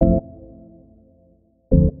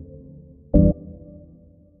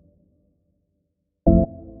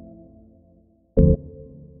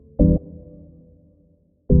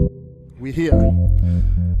We here.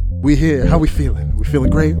 We here. How we feeling? We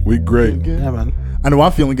feeling great? We great. Feeling good? Yeah, man. I know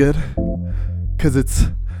I'm feeling good. Cause it's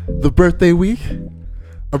the birthday week.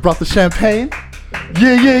 I brought the champagne.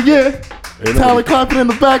 Yeah. Tyler clapping in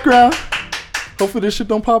the background. Hopefully this shit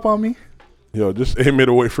don't pop on me. Yo, just aim it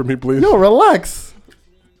away from me, please. Yo, relax.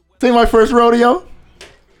 This ain't my first rodeo.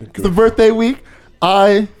 It's the birthday week.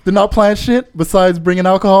 I did not plan shit besides bringing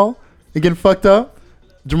alcohol and getting fucked up.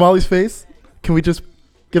 Jamali's face. Can we just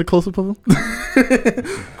get a close-up of him?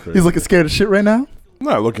 He's looking scared as shit right now. I'm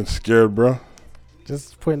not looking scared, bro.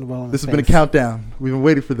 Just putting the ball in This his has face. been a countdown. We've been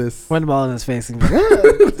waiting for this. Putting the ball in his face. And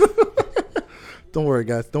Don't worry,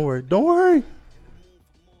 guys. Don't worry. Don't worry.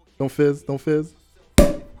 Don't fizz. Don't fizz.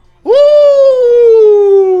 Woo!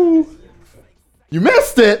 You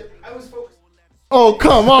missed it. I was focused. Oh,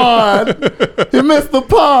 come on. You missed the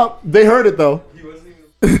pop. They heard it, though. He wasn't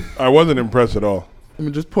even. I wasn't impressed at all. Let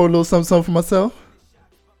me just pour a little something for myself.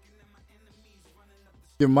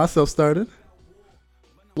 Get myself started.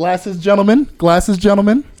 Glasses, gentlemen. Glasses,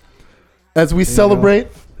 gentlemen. As we celebrate.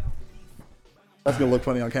 That's going to look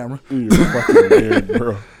funny on camera. You're fucking weird,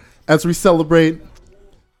 bro. As we celebrate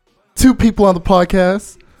 2 people on the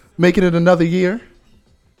podcast, making it another year.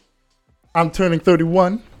 I'm turning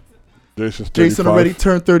 31. Jason's 35. Jason already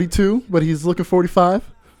turned 32, but he's looking 45.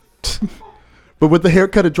 But with the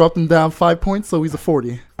haircut, it dropped him down 5 points, so he's a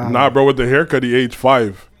 40. Nah, bro, with the haircut, he aged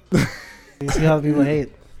 5. You see how people hate.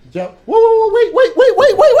 Whoa, wait. What are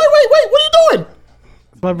you doing?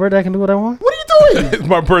 It's my birthday. I can do what I want. What are you doing? It's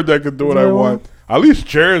my birthday. I can do what I want. At least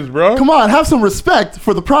cheers, bro. Come on, have some respect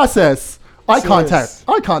for the process. Eye Serious.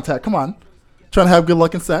 contact. Come on. Trying to have good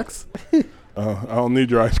luck in sex. I don't need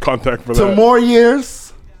your eyes contact for To that. more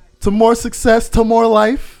years, to more success, to more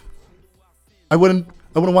life. I wouldn't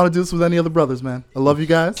want to do this with any other brothers, man. I love you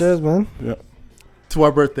guys. Cheers, man. Yeah, To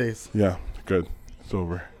our birthdays. yeah, good. It's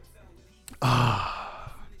over.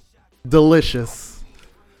 Delicious.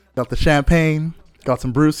 Got the champagne. Got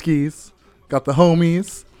some brewskis. Got the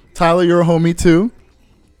homies. Tyler, you're a homie too.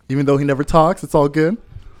 Even though he never talks, it's all good.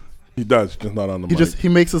 He does, just not on the mic. He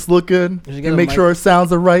makes us look good. You should He get a makes mic. sure our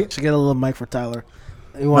sounds are right. Should get a little mic for Tyler.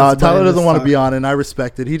 He No, wants to Tyler butt in doesn't this want to talk. be on it, and I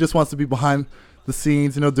respect it. He just wants to be behind the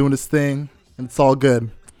scenes, doing his thing, and it's all good.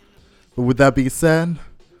 But with that being said,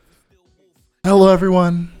 hello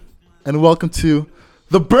everyone, and welcome to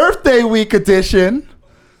the birthday week edition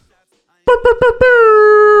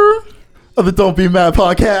of the Don't Be Mad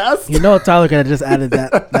podcast. You know Tyler could have just added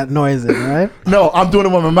that noise in, right? No, I'm doing it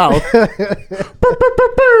with my mouth.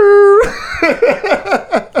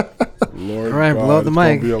 Lord All right, God, blow up the it's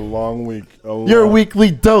mic. gonna be a long week. Your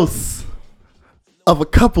weekly dose of a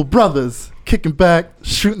couple brothers kicking back,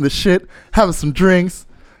 shooting the shit, having some drinks,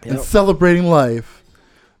 and Yep. celebrating life.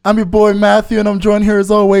 I'm your boy Matthew, and I'm joined here as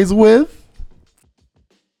always with.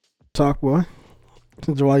 Talk, boy.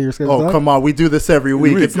 While you're scared to Oh, talk. come on, we do this every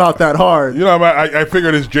week. It's not that hard. You know, I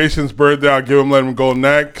figured it's Jason's birthday. I'll let him go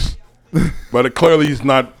next. But clearly he's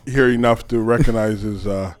not here enough to recognize his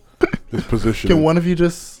position. Can one of you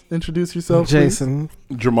just introduce yourself, please? Jason.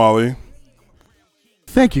 Jamali.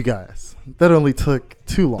 Thank you, guys. That only took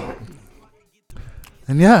too long.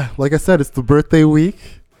 And yeah, like I said, it's the birthday week.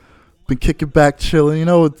 Been kicking back, chilling.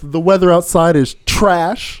 The weather outside is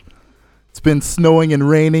trash. It's been snowing and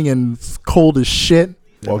raining and it's cold as shit.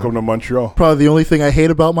 Welcome to Montreal. Probably the only thing I hate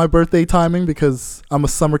about my birthday timing because I'm a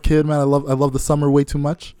summer kid, man. I love the summer way too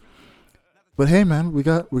much. But hey, man, we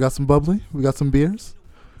got some bubbly, we got some beers.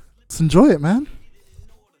 Let's enjoy it, man.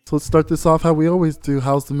 So let's start this off how we always do.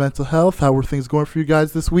 How's the mental health? How were things going for you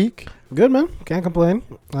guys this week? Good, man. Can't complain.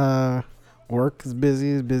 Work is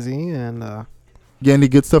busy, and Get any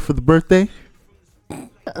good stuff for the birthday?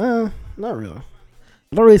 not really.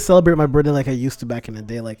 I don't really celebrate my birthday like I used to back in the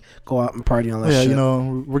day. Like go out and party and all that Yeah,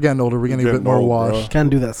 shit. we're getting older. We're getting a Getting bit more old, bro. washed. Can't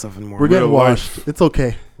do that stuff anymore. We're getting Real washed. life. It's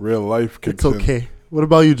okay. Real life kicks It's in. okay. What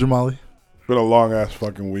about you, Jamali? It's been a long ass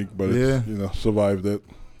fucking week, but Yeah. it's, survived it.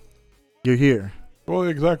 You're here. Well,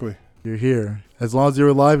 exactly. You're here. As long as you're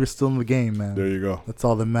alive, you're still in the game, man. There you go. That's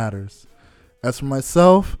all that matters. As for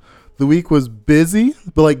myself, the week was busy,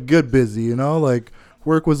 but like good busy, like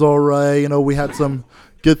work was all right. We had some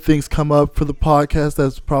good things come up for the podcast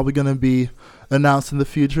that's probably going to be announced in the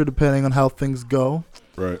future depending on how things go.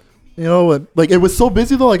 Right. Like it was so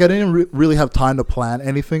busy though, like I didn't really have time to plan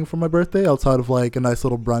anything for my birthday outside of like a nice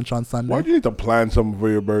little brunch on Sunday. Why do you need to plan something for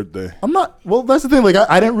your birthday? Well, that's the thing. Like,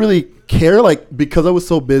 I didn't really care, like, because I was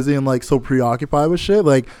so busy and, like, so preoccupied with shit.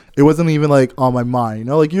 Like, it wasn't even, like, on my mind,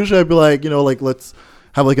 Like, usually I'd be like, like, let's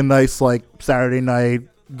have, like, a nice, like, Saturday night,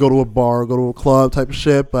 go to a bar, go to a club type of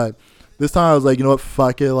shit. But this time I was like, you know what,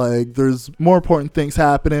 fuck it. Like, there's more important things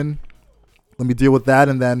happening. let me deal with that.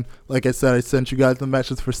 And then, like I said, I sent you guys the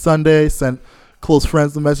message for Sunday. Sent close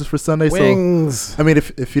friends the message for Sunday. Wings. So I mean,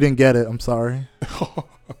 if you didn't get it, I'm sorry.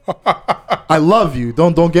 I love you.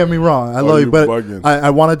 Don't get me wrong. I love you, but I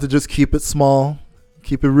wanted to just keep it small,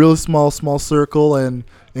 keep it really small circle, and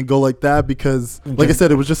go like that because, like I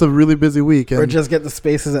said, it was just a really busy week. And or just get the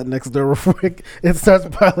spaces at next door before it starts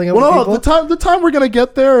piling up. well, with no, the time we're gonna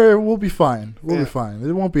get there, we'll be fine. We'll be fine.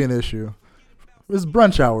 It won't be an issue. It's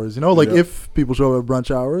brunch hours, you know. Like if people show up at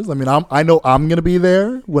brunch hours, I mean, I know I'm gonna be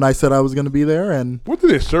there when I said I was gonna be there. And what do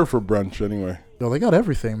they serve for brunch anyway? yo, they got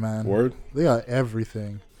everything, man. Word. They got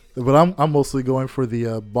everything. But I'm mostly going for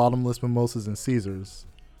the bottomless mimosas and Caesars.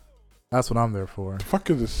 That's what I'm there for. The fuck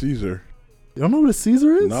is a Caesar? You don't know what a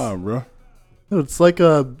Caesar is? Nah, bro. No, it's like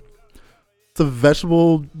it's a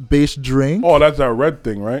vegetable-based drink. Oh, that's that red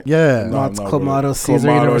thing, right? Yeah. No, it's bro. Clamato Caesar.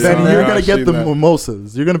 Clamato, You never Then seen you're that? gonna I've get seen the that.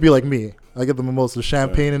 mimosas. You're gonna be like me. I get the mimosas,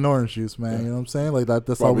 champagne and orange juice, man. You know what I'm saying? Like that.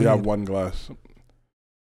 That's all Probably we have need. one glass.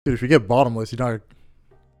 Dude, if you get bottomless, you're not.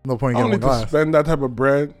 No point I in don't getting one need to glass. spend that type of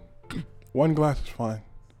bread. One glass is fine.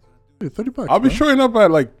 Dude, $30. I'll be bro. showing up at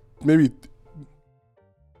like maybe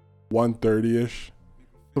 1:30 ish.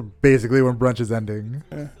 Basically, when brunch is ending.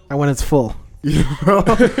 And when it's full. You know?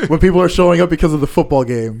 When people are showing up because of the football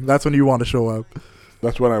game, that's when you want to show up.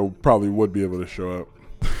 That's when I probably would be able to show up,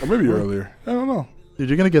 or maybe earlier. I don't know. Dude,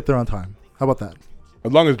 you're gonna get there on time. How about that?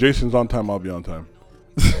 As long as Jason's on time, I'll be on time.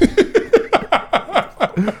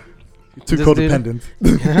 Too This codependent.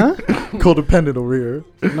 Huh? Codependent over here.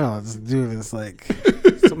 No, this dude is like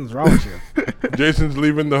something's wrong with you. Jason's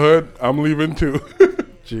leaving the hood. I'm leaving too.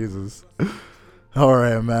 Jesus. All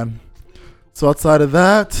right, man. So outside of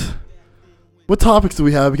that, what topics do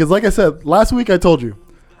we have? Because like I said, last week I told you,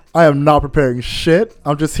 I am not preparing shit.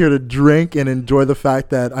 I'm just here to drink and enjoy the fact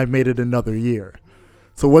that I made it another year.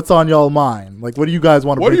 So what's on y'all mind? Like, what do you guys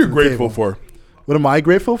want to What are bring you to the grateful table? for? What am I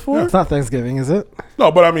grateful for? It's not Thanksgiving, is it?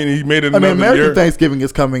 No, but I mean, he made it I another mean, American year. Thanksgiving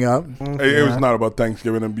is coming up. It was not about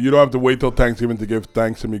Thanksgiving. And you don't have to wait till Thanksgiving to give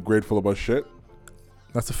thanks and be grateful about shit.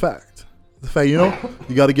 That's a fact. The fact, you know,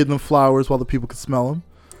 you got to give them flowers while the people can smell them.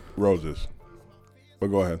 Roses. But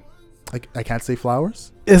go ahead. I can't say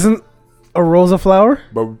flowers, Isn't a rose a flower?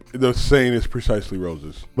 But the saying is precisely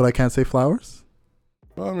roses. but I can't say flowers.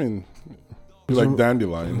 Well, I mean, you like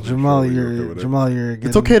dandelions. Jamal, Sure, you're okay with it. Jamal, you're.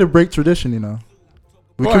 It's okay to break tradition, you know.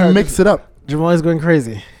 We Go can ahead. mix it up. Jamal is going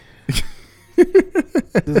crazy.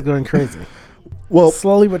 This is going crazy. Well,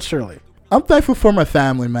 Slowly but surely. I'm thankful for my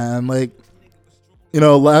family, man. Like, you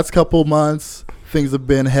know, last couple months things have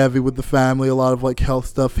been heavy with the family, a lot of like health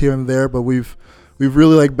stuff here and there, but we've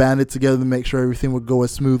really like banded together to make sure everything would go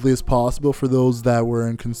as smoothly as possible for those that were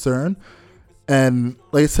in concern. And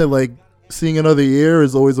like I said, like seeing another year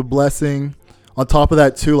is always a blessing. On top of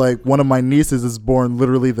that too, like one of my nieces is born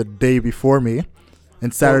literally the day before me,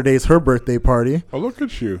 and Saturday's her birthday party. Oh, look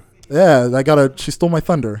at you. Yeah, she stole my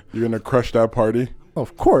thunder. You're going to crush that party?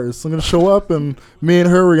 Of course. I'm going to show up, and me and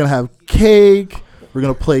her, we're going to have cake. We're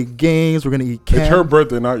going to play games. We're going to eat candy. It's her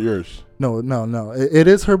birthday, not yours. No. It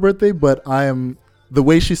is her birthday, but the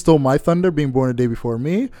way she stole my thunder, being born a day before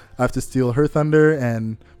me, I have to steal her thunder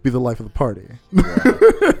and be the life of the party.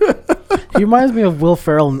 He reminds me of Will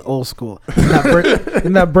Ferrell in Old School.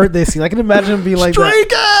 In that birthday scene. I can imagine him being like Stray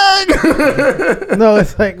that. gang! No,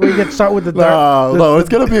 it's like we get shot with the dart. No, it's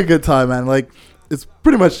going to be a good time, man. Like, it's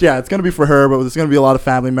pretty much, it's going to be for her, but there's going to be a lot of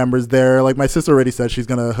family members there. Like, my sister already said she's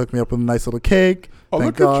going to hook me up with a nice little cake. Oh,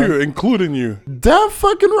 Thank look God. at you, including you. Damn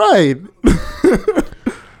fucking right.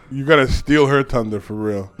 You got to steal her thunder for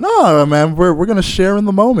real. No, man, we're going to share in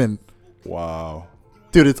the moment. Wow.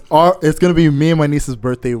 Dude, it's gonna be me and my niece's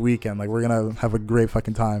birthday weekend. Like, we're gonna have a great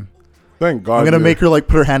fucking time. Thank God. I'm gonna make her like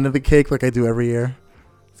put her hand in the cake like I do every year.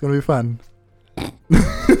 It's gonna be fun.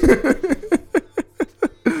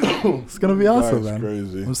 It's gonna be awesome, That's man.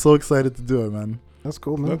 crazy. I'm so excited to do it, man. That's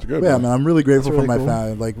cool, man. That's good. But yeah, man. man, I'm really grateful That's for my really cool.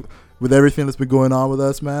 family. Like, with everything that's been going on with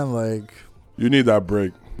us, man. Like, You need that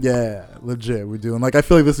break. yeah, legit, we do. And like, I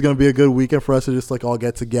feel like this is gonna be a good weekend for us to just like all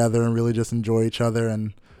get together and really just enjoy each other,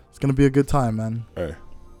 and it's gonna be a good time, man. Hey.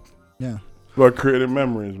 Yeah. About creating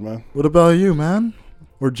memories, man. What about you, man?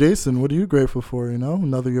 Or Jason, what are you grateful for? You know,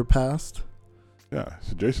 another year passed. Yeah,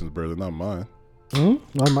 it's Jason's birthday, not mine.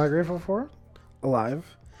 What am I grateful for? Alive.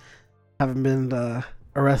 Haven't been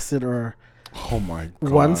arrested or Oh my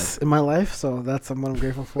God. once in my life, so that's what I'm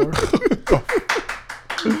grateful for.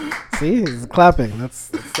 See, he's clapping.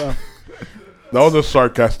 That's stuff. That was a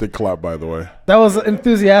sarcastic clap, by the way. That was an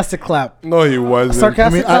enthusiastic clap. No, he A wasn't.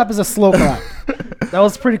 sarcastic I mean, clap is a slow clap. That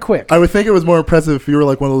was pretty quick. I would think it was more impressive if you were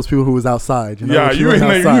like one of those people who was outside. You know? Yeah, If you were ain't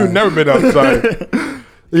outside. you've never been outside.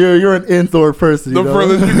 You're an indoor person. The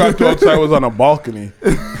furthest you got to outside was on a balcony.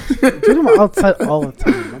 Dude, I'm outside all the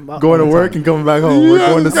time. I'm out Going to all the work time. and coming back home. We're Yeah,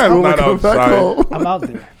 going to this guy's school not and coming back outside. home. I'm out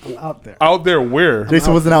there. I'm out there. Out there where?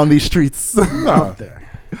 Jason wasn't out in these streets. I'm out there.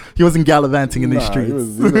 He wasn't gallivanting in these Nah, streets.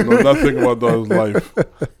 he didn't know nothing about his life.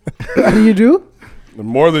 What do you do?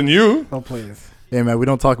 More than you. Oh, please. Hey man, we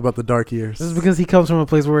don't talk about the dark years. This is because he comes from a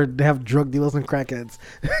place where they have drug dealers and crackheads.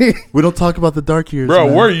 We don't talk about the dark years, Bro,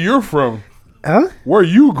 man. where you're from? Huh? Where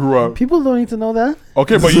you grew up? People don't need to know that.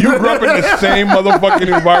 Okay, but you grew up in the same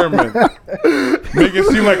motherfucking environment. Make it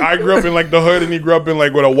seem like I grew up in like the hood and you grew up in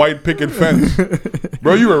like with a white picket fence.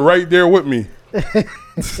 Bro, you were right there with me.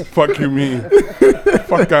 Fuck you mean?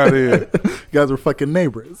 Fuck out of here. You guys were fucking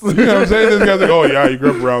neighbors. You know what I'm saying? This guy's like, oh yeah, you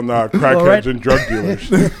grew up around crackheads right. and drug dealers.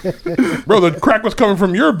 Bro, the crack was coming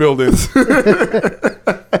from your building.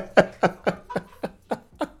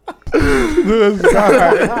 This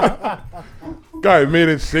guy made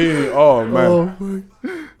it seem, oh man.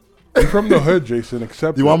 You're from the hood, Jason,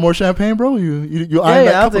 accept You it. want more champagne, bro? You eyeing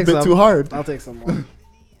that I'll cup a take bit some. too hard. I'll take some more.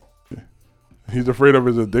 He's afraid of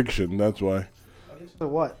his addiction, that's why. So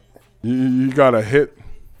what? You got a hit.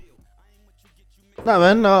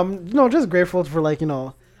 Nah, man. Just grateful for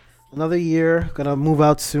another year. Gonna move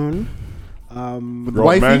out soon. With Grown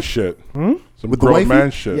wifey? man shit. Hmm? Some With the grown wifey?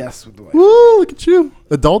 man shit. Yes, with the wife. Woo, look at you.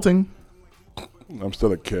 Adulting. I'm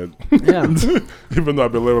still a kid. Yeah. Even though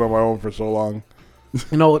I've been living on my own for so long.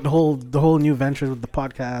 The whole new venture with the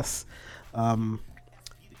podcast,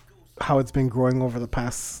 how it's been growing over the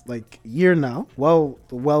past year now.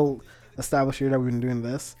 Well established year that we've been doing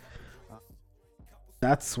this.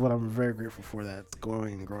 That's what I'm very grateful for. That's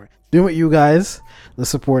growing and growing. Doing with you guys, the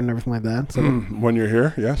support and everything like that. So, When you're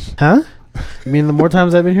here, yes. huh? You mean the more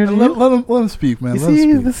times I've been here, Let him speak, man. you Let him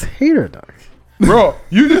see speak. this hater, dog. Bro,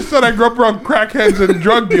 you just said I grew up around crackheads and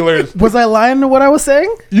drug dealers. Was I lying to what I was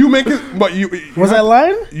saying? You make it, but you Was I have to-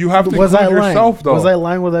 lying? You have to Was I include lying? yourself, though. Was I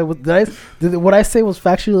lying? Did what I say was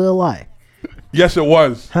factually a lie? Yes, it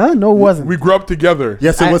was. Huh? No, it wasn't. We grew up together.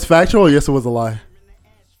 Yes, it was factual. Or yes, it was a lie.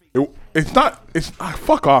 It's not. It's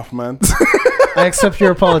fuck off, man. I accept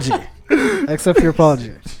your apology. I accept your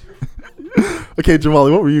apology. Okay,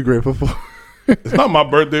 Jamali, what were you grateful for? It's not my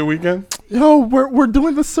birthday weekend. Yo, we're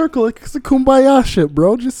doing the circle. It's a kumbaya shit,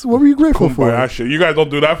 bro. Just what were you grateful Kumbaya for? shit. You guys don't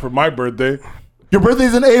do that for my birthday. Your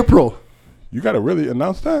birthday's in April. You gotta really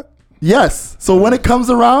announce that. Yes. So when it comes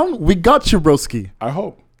around, we got you, broski. I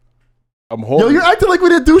hope. I'm Yo, holding. you're acting like we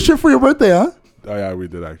didn't do shit for your birthday, huh? Oh yeah, we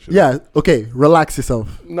did actually. Yeah. Okay. Relax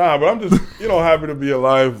yourself. Nah, but I'm just happy to be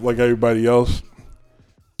alive like everybody else.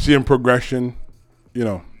 Seeing progression,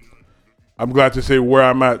 I'm glad to say where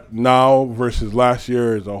I'm at now versus last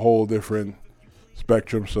year is a whole different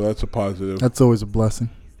spectrum. So that's a positive. That's always a blessing.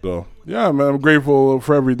 So yeah, man, I'm grateful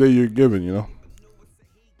for every day you're giving.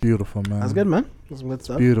 Beautiful, man. That's good, man. That's good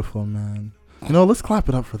stuff. Beautiful, man. Let's clap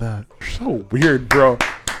it up for that. You're so weird, bro.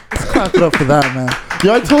 Let's clap it up for that, man.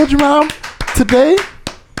 Yo, I told you, man. Today,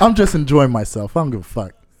 I'm just enjoying myself. I don't give a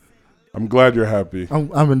fuck. I'm glad you're happy.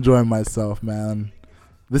 I'm enjoying myself, man.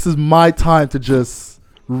 This is my time to just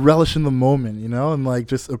relish in the moment, and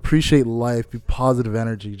just appreciate life, be positive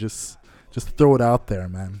energy, just throw it out there,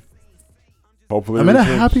 man. Hopefully, I'm in a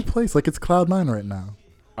returns. happy place, like it's cloud nine right now.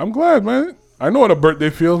 I'm glad, man. I know what a birthday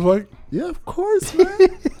feels like. Yeah, of course, man.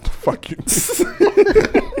 Fuck you.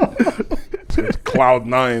 It's cloud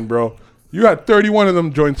 9, bro. You had 31 of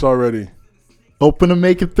them joints already. Open to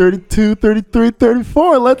make it 32, 33,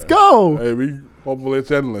 34. Let's go. Hey, hopefully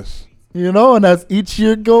it's endless. And as each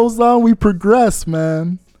year goes on, we progress,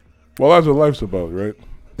 man. Well, that's what life's about, right?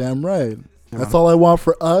 Damn right. That's all I want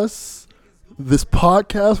for us. This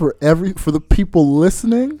podcast, for the people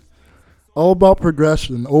listening, all about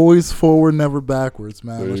progression. Always forward, never backwards,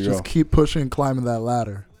 man. There Let's you just go. keep pushing and climbing that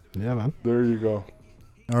ladder. Yeah, man. There you go.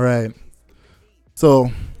 All right.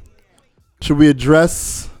 So, should we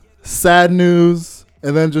address sad news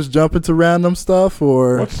and then just jump into random stuff,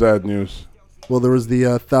 or? What's sad news? Well, there was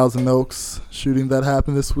the Thousand Oaks shooting that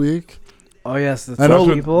happened this week Oh yes, the I know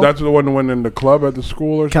people. That's the one that went in the club at the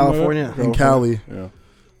school or California. something in Cali. Yeah.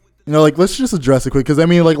 Let's just address it quick because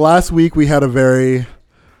last week we had a very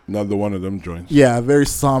Another one of them joints. very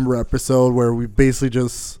somber episode where we basically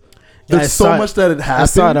just Yeah, I there's saw so it. much that had happened. I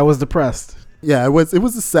saw it. I was depressed. Yeah, it was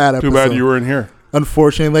a sad episode. Too bad you weren't here.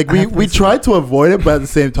 Unfortunately, I have we to tried to avoid it, but at the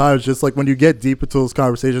same time, it's just when you get deep into those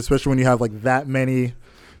conversations, especially when you have that many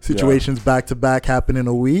situations back to back happen in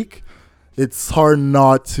a week, it's hard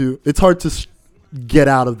to get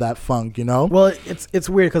out of that funk, Well, it's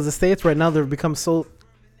weird because the States right now, they've become so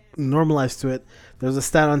normalized to it. There's a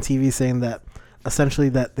stat on TV saying that essentially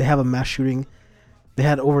that they have a mass shooting. they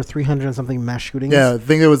had over 300 and something mass shootings. Yeah, I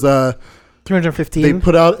think it was 315. they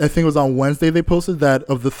put out, I think it was on Wednesday they posted that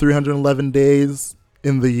of the 311 days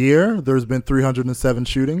in the year, there's been 307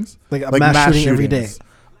 shootings. like a mass shooting every day. shootings.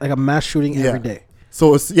 Like a mass shooting Yeah. every day.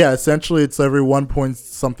 So it's, essentially it's every 1 point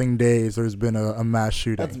something days there's been a mass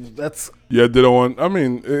shooting. That's Yeah, they don't want. I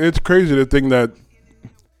mean, it's crazy to think that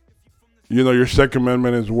your Second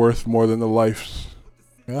Amendment is worth more than the lives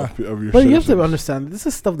Yeah. of your But you have citizens. to understand, this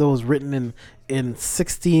is stuff that was written in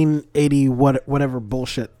 1680 whatever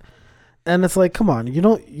bullshit, and it's like, come on, you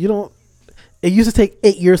don't. It used to take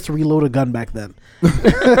 8 years to reload a gun back then.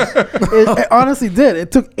 It honestly did.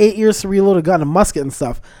 It took 8 years to reload a gun, a musket and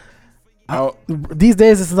stuff. How- These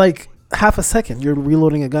days, it's like half a second. You're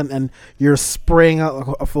reloading a gun and you're spraying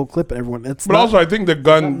out a full clip at everyone. It's But not- also, I think the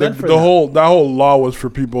gun, not the, meant for the that. whole law was for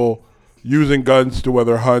people using guns to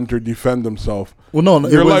whether hunt or defend themselves. Well, no,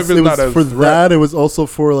 Your life is it not was a for threat. that. It was also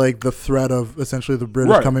for like the threat of essentially the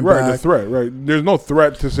British Right, coming right. The back. threat, right? There's no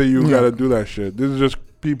threat to say you Yeah. got to do that shit. This is just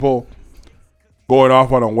people going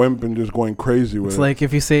off on a whim and just going crazy with It's it. like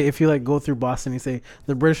if you like go through Boston, you say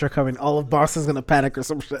the British are coming, all of Boston's gonna panic or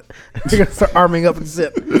some shit. They're gonna start arming up and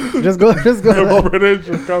shit. Just go. The British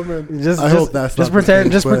are coming. Just I hope that's just not the pretend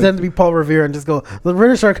case, just but- pretend to be Paul Revere and just go. The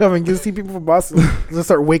British are coming. You see people from Boston just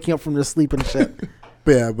start waking up from their sleep and shit.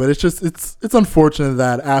 But yeah, but it's unfortunate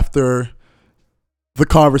that after the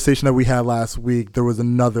conversation that we had last week, there was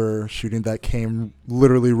another shooting that came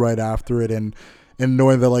literally right after it, and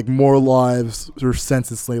knowing that like more lives were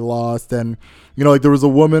senselessly lost, and like there was a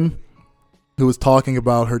woman who was talking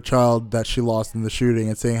about her child that she lost in the shooting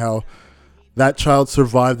and saying how that child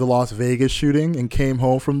survived the Las Vegas shooting and came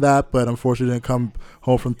home from that, but unfortunately didn't come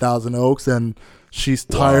home from Thousand Oaks, and she's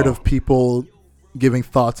tired Wow. of people giving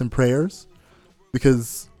thoughts and prayers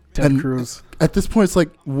because Ted And- Cruz. at this point it's like,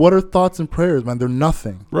 what are thoughts and prayers, man? They're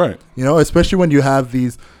nothing. Right. Especially when you have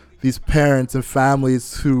these parents and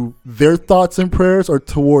families who their thoughts and prayers are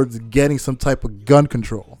towards getting some type of gun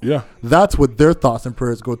control. Yeah. That's what their thoughts and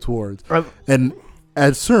prayers go towards. And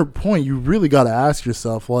at a certain point, you really got to ask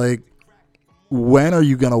yourself, like, when are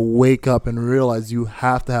you going to wake up and realize you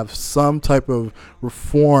have to have some type of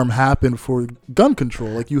reform happen for gun control?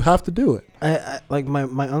 Like, you have to do it. I like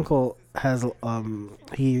my uncle has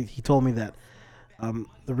he told me that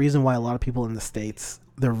the reason why a lot of people in the States,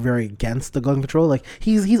 they're very against the gun control, like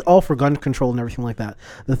he's all for gun control and everything like that.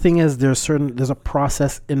 The thing is, there's a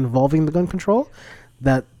process involving the gun control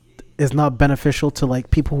that is not beneficial to like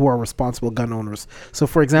people who are responsible gun owners. So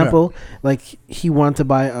for example, like he wanted to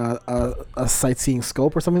buy a sightseeing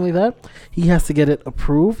scope or something like that. He has to get it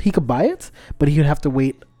approved. He could buy it, but he would have to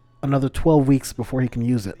wait another 12 weeks before he can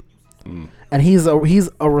use it. And he's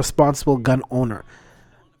a responsible gun owner.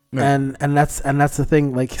 Yeah. And that's the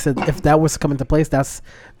thing. Like he said, if that was to come into place, that's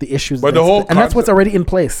the issues. But the whole that's what's already in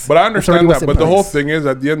place. But I That's already understand what's that. in But the whole place. thing is,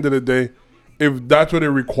 at the end of the day, if that's what it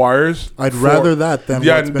requires, I'd rather that than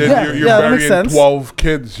yeah, what's been then happening. you're that makes burying sense. 12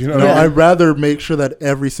 kids. You know, No, what I mean? I'd rather make sure that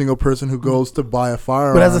every single person who goes to buy a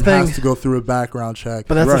firearm that's the thing. has to go through a background check.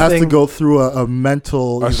 But that's the has to thing. go through a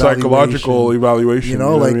mental, a psychological evaluation. evaluation. What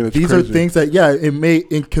what like I mean? It's these crazy. are things that it may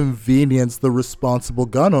inconvenience the responsible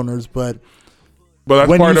gun owners, but But that's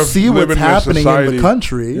when part you of see what's living in happening in society. the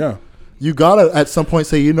country, Yeah. you gotta at some point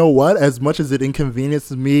say, you know what? As much as it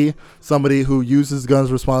inconveniences me, somebody who uses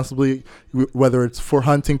guns responsibly, whether it's for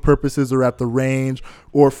hunting purposes or at the range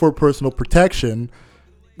or for personal protection,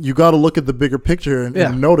 you got to look at the bigger picture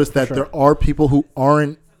and notice that sure. there are people who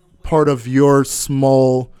aren't part of your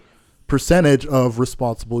small percentage of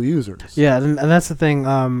responsible users. Yeah, and that's the thing.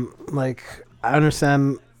 Like I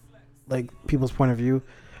understand, like people's point of view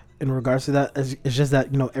in regards to that. It's just that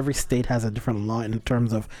every state has a different law in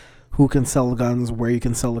terms of who can sell the guns, where you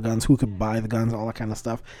can sell the guns, who could buy the guns, all that kind of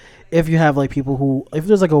stuff. If you have like people who, if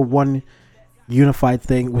there's like a one unified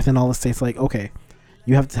thing within all the states, like okay,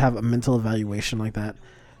 you have to have a mental evaluation like that.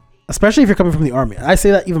 Especially if you're coming from the army. I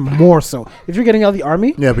say that even more so. If you're getting out of the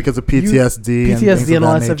army, Yeah, because of PTSD, and things PTSD of and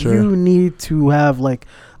all that that stuff, nature. you need to have like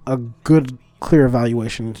a good, clear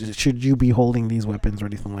evaluation. Should you be holding these weapons or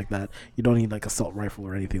anything like that? You don't need like assault rifle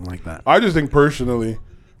or anything like that. I just think personally,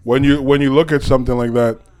 when you look at something like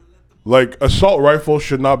that, like assault rifles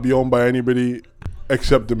should not be owned by anybody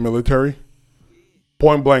except the military.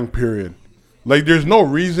 Point blank, period. Like there's no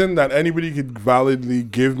reason that anybody could validly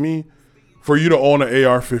give me for you to own an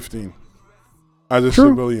AR-15 as a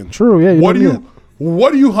civilian. True, yeah.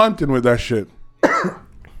 What are you hunting with that shit?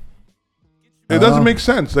 It doesn't make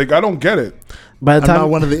sense. Like I don't get it. By the I'm time not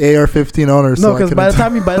one of the AR-15 owners. no, so I because by the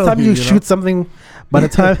couldn't time tell you know? shoot something, by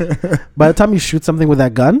the time you shoot something with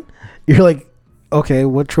that gun, you're like, okay,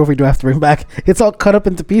 what trophy do I have to bring back? It's all cut up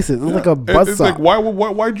into pieces. It's like a buzzsaw. It's like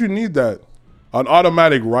why'd you need that? An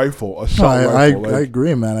automatic rifle, assault I rifle. I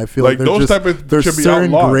agree, man. I feel like those there's type of there's should be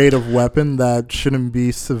certain outlawed. grade of weapon that shouldn't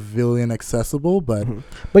be civilian accessible, but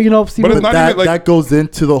But you know, Steve, But it's not that even like- that goes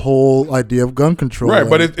into the whole idea of gun control, Right,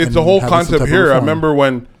 but and- it's and a whole having some concept type of here. I reform. remember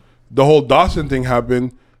when the whole Dawson thing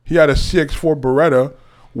happened, he had a CX-4 Beretta,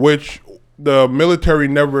 which the military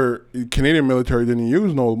Canadian military didn't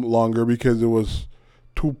use no longer because it was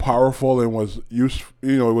too powerful and was used,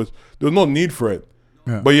 there was no need for it.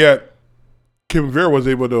 Yeah. But yet, Kim Veer was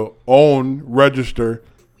able to register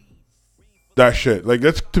that shit. Like,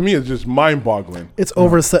 that's, to me, it's just mind-boggling. it's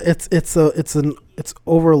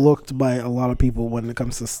overlooked by a lot of people when it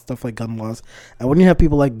comes to stuff like gun laws. And when you have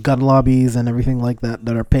people like gun lobbies and everything like that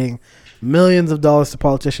are paying millions of dollars to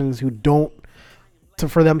politicians who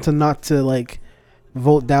for them to not to like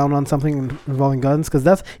vote down on something involving guns, because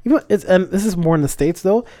that's and this is more in the States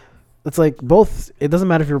though. It's like both. It doesn't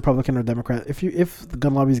matter if you're Republican or Democrat. If the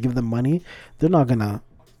gun lobbies give them money, they're not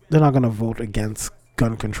gonna vote against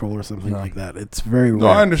gun control or something like that. It's very No,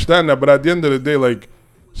 rare. I understand that, but at the end of the day, like,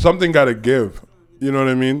 something got to give. You know what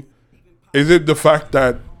I mean? Is it the fact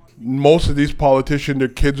that most of these politicians, their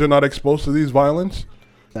kids are not exposed to these violence?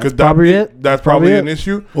 That's Could that probably be- it. That's probably an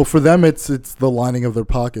issue. Well, for them, it's the lining of their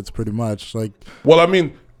pockets, pretty much. Like, Well, I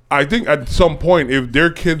mean, I think at some point, if their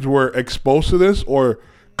kids were exposed to this or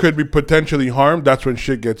could be potentially harmed, that's when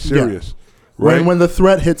shit gets serious. Right? when the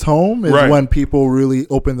threat hits home is Right. when people really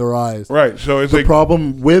open their eyes. Right. So it's The like,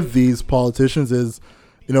 problem with these politicians is,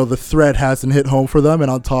 the threat hasn't hit home for them,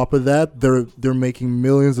 and on top of that, they're making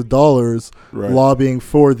millions of dollars Right. lobbying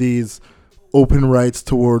for these open rights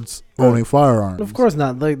towards owning firearms. Of course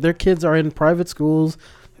not. Like their kids are in private schools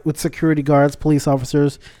with security guards, police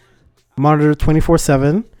officers, monitored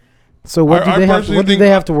 24/7. So what I do they have? personally What do think- they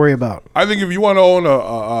have to worry about? I think if you want to own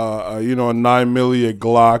a 9 milli, a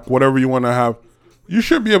Glock, whatever you want to have, you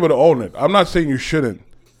should be able to own it. I'm not saying you shouldn't,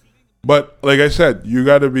 but like I said, you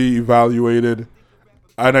got to be evaluated,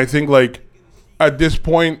 and I think like at this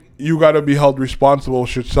point, you got to be held responsible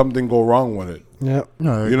should something go wrong with it. Yeah.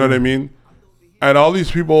 No, You know what I mean? And all these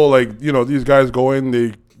people, like, these guys go in,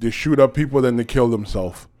 they shoot up people, then they kill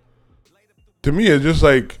themselves. To me, it's just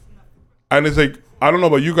like, and it's like, I don't know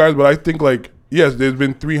about you guys, but I think like, yes, there's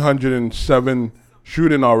been 307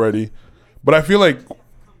 shooting already, but I feel like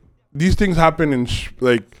these things happen in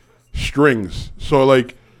strings. So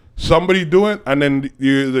like, somebody do it, and then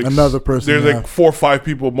like, Another person, There's yeah. like 4 or 5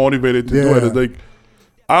 people motivated to do it. Yeah. It's like,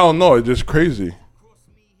 I don't know, it's just crazy.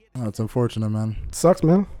 Oh, it's unfortunate, man. Sucks,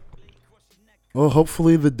 man. Well,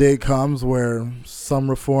 hopefully the day comes where some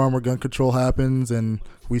reform or gun control happens and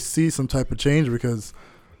we see some type of change, because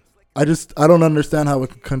I don't understand how a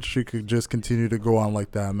country could just continue to go on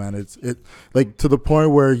like that, man. It's like to the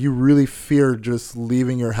point where you really fear just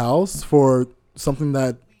leaving your house for something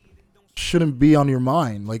that shouldn't be on your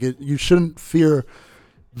mind. Like you shouldn't fear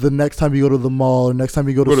the next time you go to the mall or next time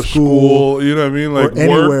you go to school. You know what I mean? Like or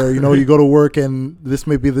anywhere, work. you go to work and this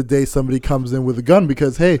may be the day somebody comes in with a gun,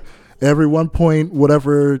 because hey, every one point,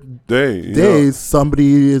 whatever days,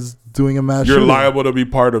 somebody is doing a mass you're shooting. liable to be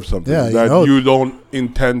part of something Yeah, that you don't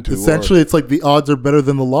intend to. Essentially, it's like the odds are better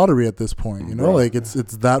than the lottery at this point. Right. Like it's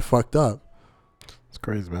that fucked up. It's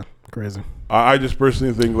crazy, man. Crazy. I just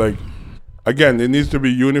personally think, like, again, it needs to be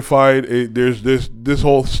unified. There's this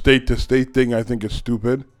whole state to state thing. I think is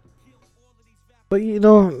stupid. But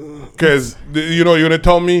Because you're gonna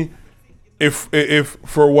tell me if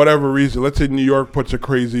for whatever reason, let's say New York puts a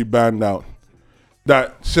crazy ban out,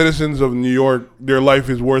 that citizens of New York, their life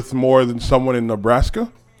is worth more than someone in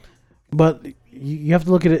Nebraska. But you have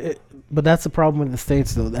to look at it. But that's the problem with the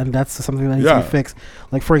states, though, and that's something that needs to be fixed.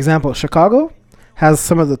 Like, for example, Chicago has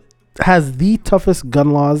the toughest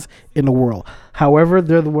gun laws in the world. However,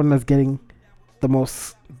 they're the one that's getting the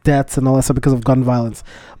most deaths and all that stuff because of gun violence.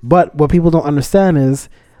 But what people don't understand is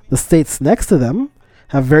the states next to them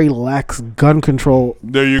have very lax gun control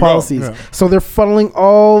policies. Yeah. So they're funneling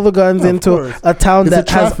all the guns into course. a town It's that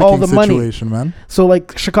a has all the trafficking money. situation, man. So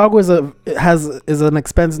like Chicago is an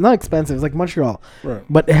expensive, not expensive, it's like Montreal, Right.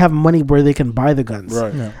 but they have money where they can buy the guns.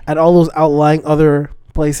 Right. Yeah. And all those outlying other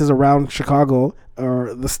places around Chicago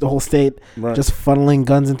or the whole state Right. just funneling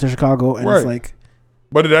guns into Chicago, and Right. it's like,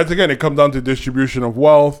 But that's, again, it comes down to distribution of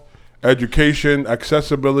wealth, education,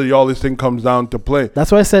 accessibility. All this thing comes down to play.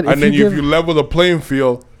 that's why I said And if then if you level the playing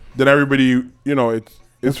field, then everybody,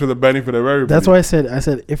 it's for the benefit of everybody. that's why I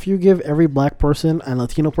said if you give every black person and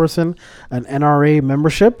Latino person an NRA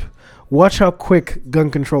membership, watch how quick gun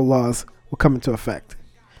control laws will come into effect.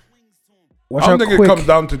 Watch I don't how think quick. it comes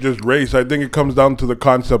down to just race. I think it comes down to the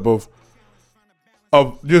concept of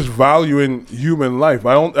of just valuing human life.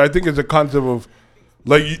 I think it's a concept of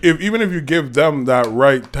like even if you give them that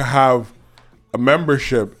right to have a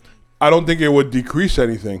membership, I don't think it would decrease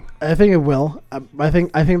anything. I think it will. I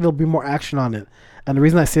think there'll be more action on it. And the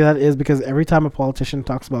reason I say that is because every time a politician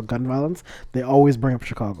talks about gun violence, they always bring up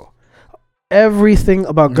Chicago. Everything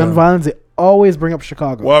about gun violence, they always bring up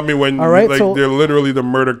Chicago. Well, I mean, when all right, like so, they're literally the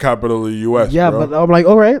murder capital of the U.S. Yeah, bro. but I'm like,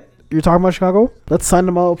 all right, you're talking about Chicago? Let's sign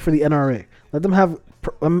them all up for the NRA. Let them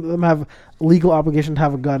have legal obligation to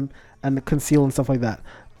have a gun and conceal and stuff like that.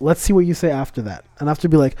 Let's see what you say after that. And after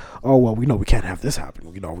be like, oh, well, we know we can't have this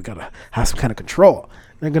happen. We got to have some kind of control.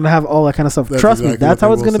 They're going to have all that kind of stuff. That's Trust exactly me, that's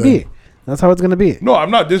how it's going to be. That's how it's going to be. No,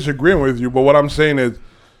 I'm not disagreeing with you, but what I'm saying is,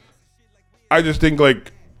 I just think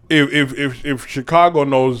like if Chicago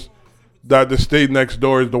knows that the state next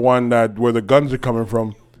door is the one that where the guns are coming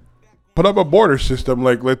from, put up a border system.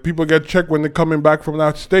 Like let people get checked when they're coming back from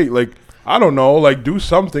that state. Like I don't know, like do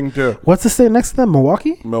something to. What's the state next to them?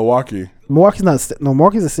 Milwaukee. Milwaukee's not a state. No,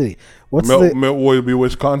 Milwaukee's a city. What's the would be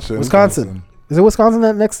Wisconsin. Wisconsin. Is it Wisconsin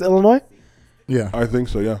that next to Illinois? Yeah, I think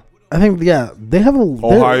so. Yeah. I think they have a.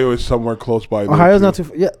 Ohio is somewhere close by. Ohio's not too.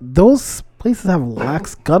 Yeah, those places have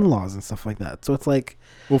lax gun laws and stuff like that. So it's like.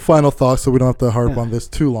 Well, final thoughts, so we don't have to harp on this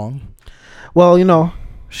too long. Well,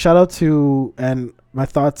 shout out to, and my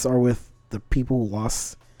thoughts are with the people who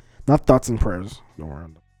lost. Not thoughts and prayers. Don't worry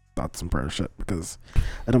on the thoughts and prayers shit because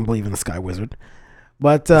I don't believe in the Sky Wizard.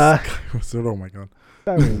 But oh my god!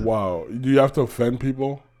 Wow, do you have to offend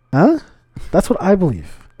people? Huh? That's what I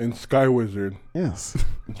believe. In Sky Wizard. Yes.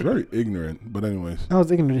 It's very ignorant, but anyways. I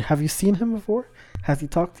was ignorant. Have you seen him before? Has he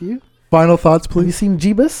talked to you? Final thoughts, please. Have you seen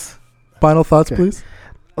Jeebus? Final thoughts, please.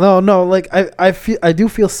 No. Like I do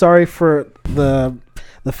feel sorry for the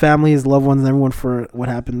families, loved ones, and everyone for what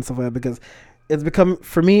happened and stuff like that because it's become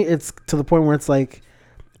for me. It's to the point where it's like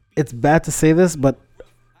it's bad to say this, but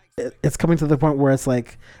it's coming to the point where it's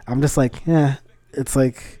like I'm just like it's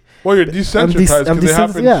like. Well, you're desensitized because it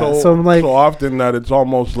happens so often that it's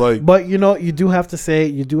almost like. But you do have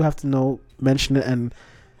to mention it and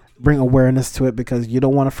bring awareness to it because you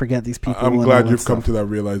don't want to forget these people. I'm glad you've come to that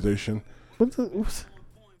realization. What's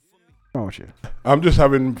wrong with you? I'm just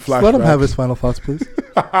having flashbacks. Just let him have his final thoughts, please.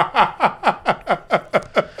 I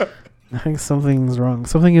think something's wrong.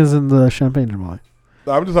 Something is in the champagne, Jamali.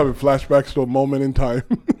 I'm just having flashbacks to a moment in time.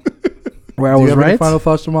 Where I was Do you have right. Any final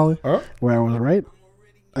thoughts, Jamali? Huh? Where I was right.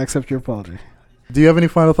 I accept your apology. Do you have any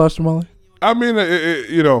final thoughts, Jamali? I mean,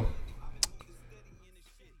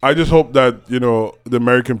 I just hope that, the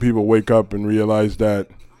American people wake up and realize that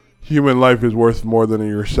human life is worth more than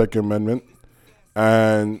your Second Amendment.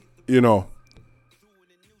 And,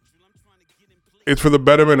 it's for the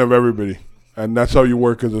betterment of everybody. And that's how you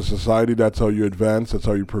work as a society. That's how you advance. That's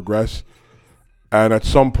how you progress. And at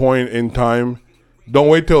some point in time, don't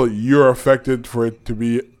wait till you're affected for it to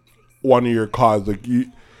be one of your cause. Like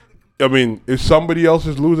if somebody else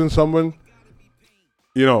is losing someone,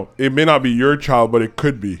 it may not be your child, but it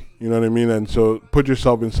could be. You know what I mean? And so put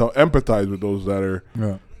yourself in empathize with those that are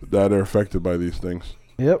affected by these things.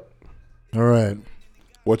 Yep. All right.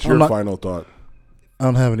 What's your final thought? I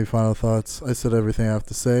don't have any final thoughts. I said everything I have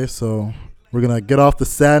to say, so we're gonna get off the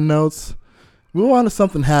sad notes. Move on to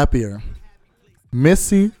something happier.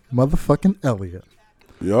 Missy motherfucking Elliott.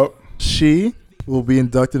 Yep. She will be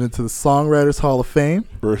inducted into the Songwriters Hall of Fame.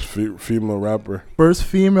 First female rapper. First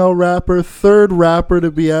female rapper. Third rapper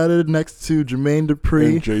to be added next to Jermaine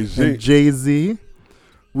Dupri and Jay-Z.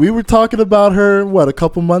 We were talking about her, a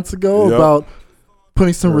couple months ago, about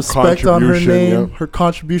putting some respect on her name, her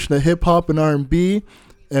contribution to hip-hop and R&B,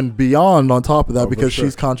 and beyond on top of that because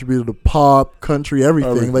she's contributed to pop, country,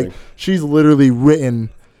 everything. Like, she's literally written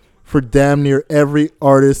for damn near every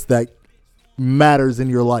artist that matters in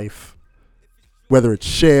your life. Whether it's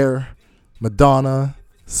Cher, Madonna,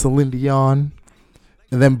 Celine Dion,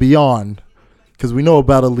 and then beyond. Because we know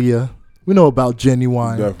about Aaliyah. We know about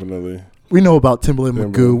Genuine. Definitely. We know about Timbaland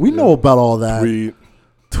Magoo. We know about all that.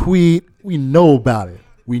 Tweet. We know about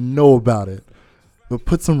it. But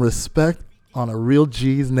put some respect on a real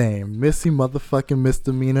G's name. Missy motherfucking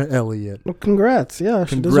misdemeanor Elliott. Well, congrats. Yeah,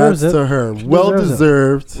 she deserves it. Congrats to her. Well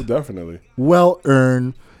deserved. Well, definitely. Well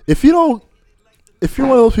earned. If you're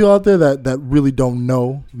one of those people out there that really don't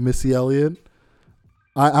know Missy Elliott,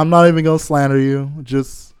 I'm not even going to slander you.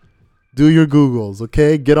 Just do your Googles,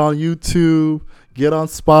 okay? Get on YouTube. Get on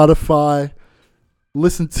Spotify.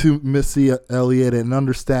 Listen to Missy Elliott and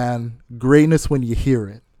understand greatness when you hear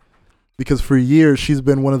it. Because for years, she's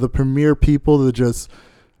been one of the premier people to just,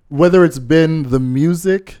 whether it's been the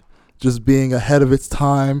music, just being ahead of its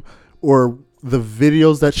time, or the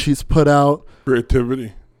videos that she's put out.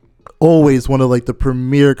 Creativity. always one of like the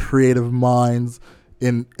premier creative minds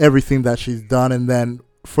in everything that she's done. And then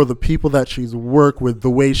for the people that she's worked with, the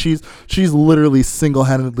way she's literally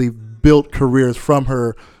single-handedly built careers from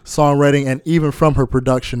her songwriting and even from her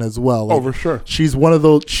production as well. Like, for sure. she's one of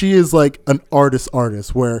those. She is like an artist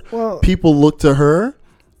where people look to her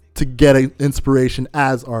to get an inspiration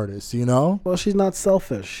as artists. You know. Well, she's not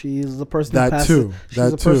selfish. She's the person That who passes, too. She's That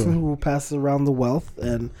the too. person who passes around the wealth,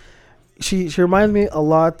 and she reminds me a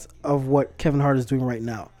lot of what Kevin Hart is doing right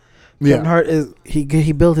now. Kevin Hart is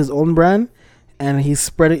he built his own brand, and he's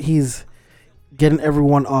spread it. He's getting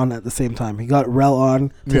everyone on at the same time. He got Rel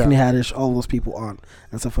on, Tiffany Haddish, all those people on,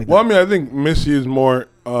 and stuff like that. Well, I mean, I think Missy is more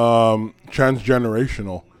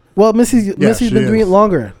transgenerational. Well, Missy's been doing it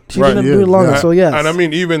longer. She's been doing it longer, so yes. And I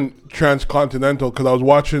mean, even transcontinental, because I was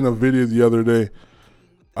watching a video the other day,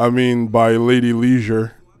 I mean, by Lady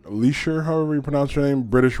Leisure, however you pronounce her name,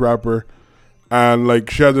 British rapper, and like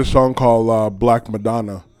she has a song called Black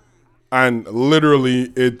Madonna, and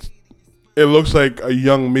literally it looks like a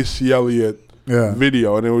young Missy Elliott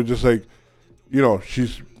video, and it was just like, you know,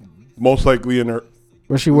 she's most likely in her.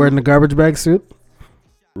 Was she wearing the garbage bag suit?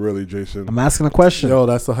 Really, Jason? I'm asking a question. Yo,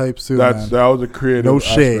 that's a hype suit. That was a creative. No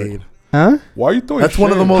aspect. shade. Huh? Why are you throwing? That's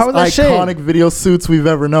one of the most iconic video suits we've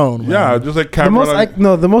ever known. Man. Yeah, just like Cameron.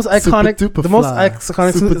 The most iconic suit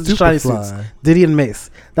is the shiny suits. Diddy and Mace.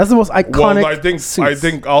 That's the most iconic. Well, suits. I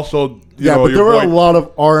think also. But there were a lot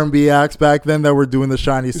of R&B acts back then that were doing the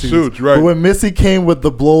shiny suits. Right? But when Missy came with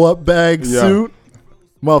the blow up bag suit,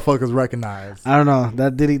 motherfuckers recognized. I don't know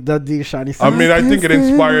that Diddy shiny suit. I mean, I think it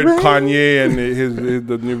inspired Kanye and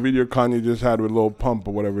the new video Kanye just had with Lil Pump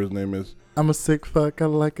or whatever his name is. I'm a sick fuck. I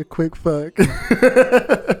like a quick fuck.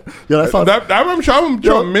 Yo, I'm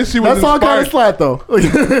sure Missy was that song kind of inspired. slat though.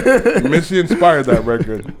 Missy inspired that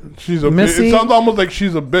record. She's a. Missy, it sounds almost like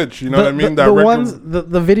she's a bitch. You know what I mean?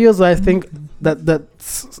 The videos I think I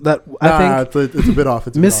think it's a bit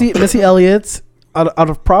off. Missy Elliott out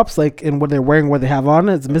of props, like in what they're wearing, what they have on.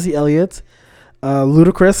 It's Missy Elliott,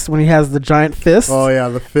 Ludacris when he has the giant fist. Oh yeah,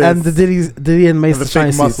 the fist. And the Diddy and Mace the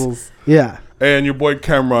shiny fake muscles. Suits. Yeah. And your boy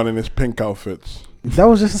Cameron in his pink outfits. That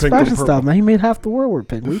was just his Pink fashion and style, man. He made half the world wear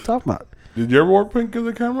pink. What are you talking about? Did you ever wear pink as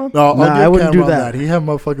a Cameron? No, I wouldn't do that. He had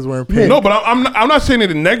motherfuckers wearing pink. No, but I'm not saying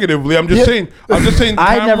it negatively. I'm just saying.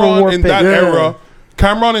 I never wore in pink. that era.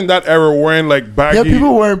 Cameron in that era wearing like baggy. Yeah,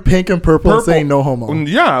 people wearing pink and purple and saying no homo.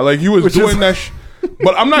 Yeah, like he was doing that.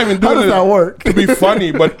 But I'm not even doing How does that work? to be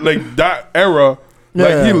funny. But like that era,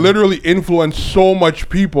 like he literally influenced so much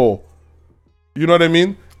people. You know what I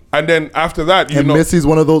mean? And then after that, you know, Missy's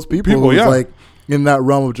one of those people who's like in that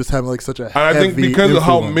realm of just having like such a and I think because of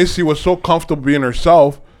how Missy was so comfortable being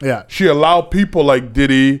herself, she allowed people like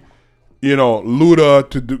Diddy, you know, Luda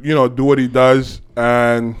to do what he does,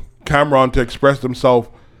 and Cameron to express themselves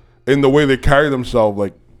in the way they carry themselves,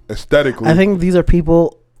 like aesthetically. I think these are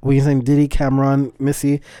people. When you're saying Diddy, Cameron,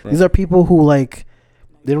 Missy, these are people who like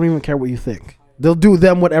they don't even care what you think. They'll do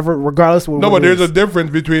them whatever, regardless of what. No, but there's a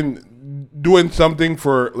difference between doing something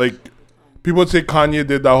for, like, people would say Kanye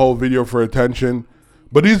did that whole video for attention,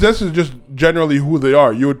 but this is just generally who they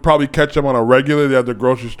are. You would probably catch them on a regular day at the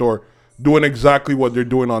grocery store doing exactly what they're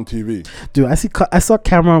doing on TV. Dude, I saw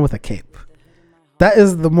Cameron with a cape. That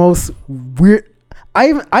is the most weird.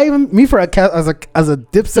 I even me for a as a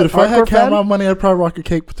Dipset. If I had Cameron money, I'd probably rock a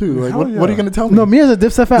cape too. Like, what are you gonna tell me? No, me as a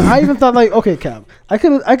Dipset fan, I even thought like, okay, Cam, I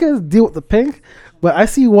could deal with the pink, but I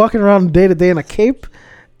see you walking around day to day in a cape.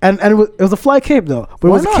 And it was a fly cape though, but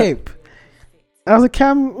it was a cape. And I was like,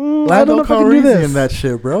 Cam, I don't know if I can do this. In that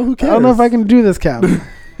shit, bro. Who cares? I don't know if I can do this, Cam.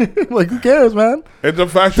 Like, who cares, man? It's a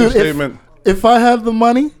fashion statement. If I had the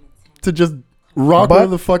money to just rock whatever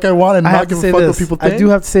the fuck I want and not give a fuck what people think, I do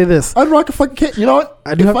have to say this. I'd rock a fucking cape. You know what?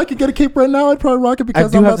 If I could get a cape right now, I'd probably rock it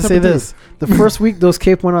because I'm have to say this. The first week those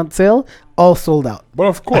cape went on sale, all sold out. But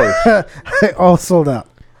of course, all sold out.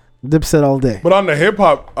 Dipset all day. But on the hip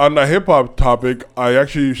hop topic, I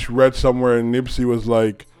actually read somewhere Nipsey was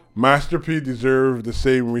like, Master P deserved the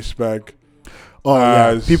same respect. Oh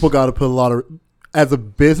yeah, people got to put a lot of, as a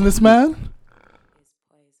businessman,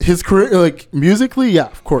 his career, like musically, yeah,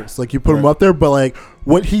 of course, like you put him up there, but like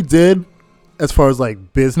what he did as far as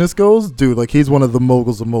like business goes, dude, like he's one of the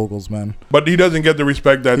moguls of moguls, man. But he doesn't get the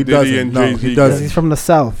respect that Diddy and Jay-Z get. He's from the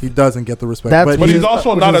South. He doesn't get the respect. But he's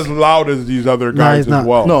also not as loud as these other guys as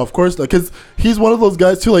well. No, of course not, because he's one of those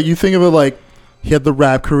guys too. Like you think of it, like he had the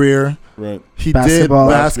rap career, right? He did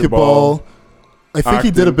basketball. I think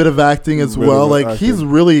he did a bit of acting as well. Like he's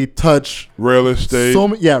really touched real estate.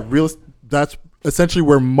 Real. That's essentially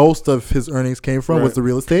where most of his earnings came from was the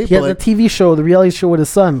real estate. He had but like, the TV show, the reality show with his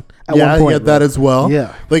son at yeah, one point. he had that as well.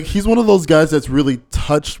 Yeah. Like he's one of those guys that's really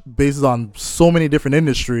touched bases on so many different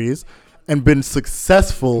industries and been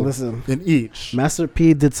successful Listen, in each. Master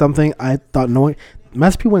P did something I thought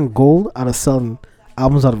Master P went gold out of selling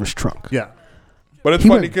albums out of his trunk. Yeah. But it's He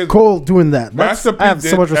funny went because gold doing that. Master P I have did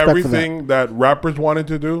so much respect for that. everything that rappers wanted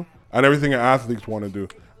to do and everything that athletes want to do.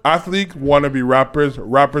 Athletes want to be rappers.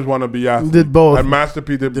 Rappers want to be athletes. Did both. And Master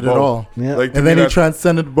P did Did both. it all. Yeah. Like, to And me, then he that's-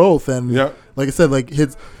 transcended both. And Yeah. like I said, like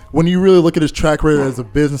when you really look at his track record as a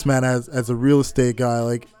businessman, as a real estate guy,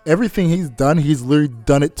 like everything he's done, he's literally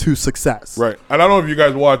done it to success. Right. And I don't know if you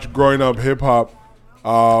guys watch Growing Up Hip Hop.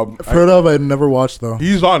 I've heard of, I never watched though.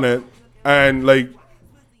 He's on it. And like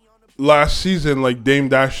last season, like Dame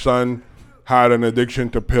Dash son had an addiction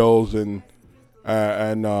to pills and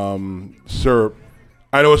syrup.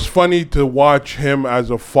 And it was funny to watch him as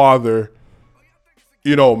a father,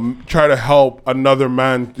 you know, try to help another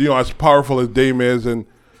man, you know, as powerful as Dame is, and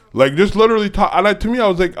like just literally talk. And to me, I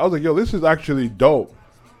was like, yo, this is actually dope.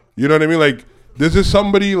 You know what I mean? Like, this is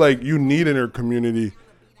somebody like you need in your community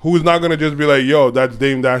who's not gonna just be like, yo, that's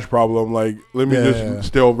Dame Dash problem. Like, let me just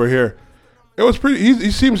stay over here. It was pretty.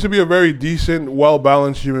 He seems to be a very decent, well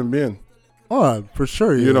balanced human being. Oh, for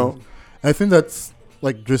sure. You know, I think that's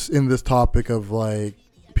like just in this topic of like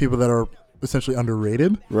people that are essentially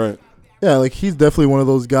underrated. right? Yeah, like he's definitely one of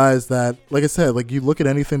those guys that, like I said, like you look at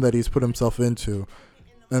anything that he's put himself into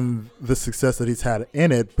and the success that he's had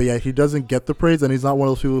in it, but yeah, he doesn't get the praise and he's not one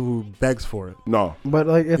of those people who begs for it. No, But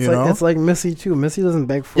like it's like Missy too. Missy doesn't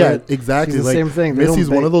beg for Yeah, it. exactly. She's the Like same thing. They Missy's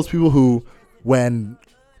don't one beg. of those people who when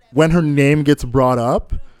her name gets brought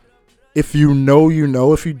up, if you know, you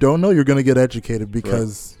know. If you don't know, you're gonna get educated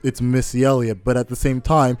because it's Missy Elliott. But at the same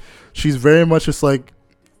time, she's very much just like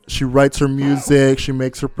she writes her music, she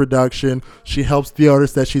makes her production, she helps the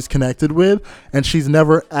artists that she's connected with, and she's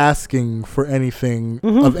never asking for anything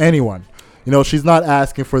of anyone. You know, she's not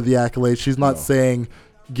asking for the accolades. She's not saying,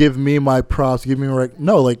 "Give me my props, give me my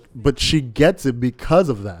no." Like, but she gets it because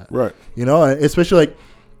of that. right? You know, especially like,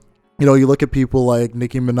 you know, you look at people like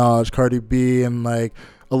Nicki Minaj, Cardi B, and like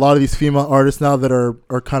a lot of these female artists now that are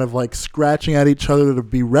kind of like scratching at each other to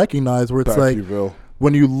be recognized, where it's like Packyville.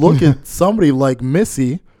 when you look at somebody like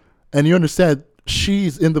Missy and you understand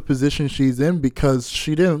she's in the position she's in because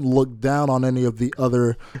she didn't look down on any of the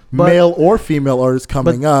other male or female artists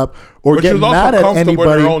coming up or But get she was mad also at comfortable in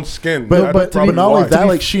anybody. her own skin. But That's but probably not only why. that,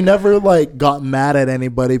 like she never like got mad at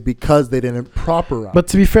anybody because they didn't prop her up. But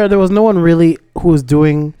to be fair, there was no one really who was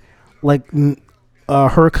doing like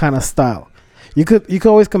her kind of style. You could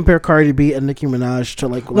always compare Cardi B and Nicki Minaj to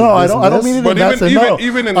like No, I don't mean it But in that sense.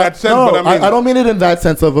 even in that sense, no, but I mean, I don't mean it in that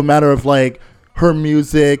sense of a matter of like her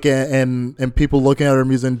music and people looking at her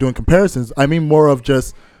music and doing comparisons. I mean more of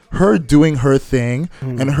just her doing her thing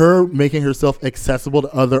and her making herself accessible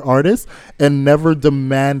to other artists and never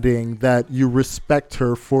demanding that you respect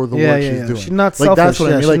her for the work she's doing. She's not like that's selfish, what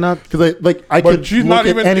yeah, I mean. she's Like, not- because I But could she's look not at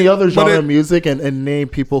even- any other but genre it- of music and name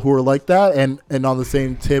people who are like that, and on the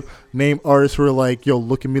same tip, name artists who are like, yo,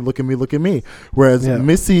 look at me, look at me, look at me. Whereas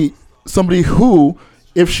Missy, somebody who,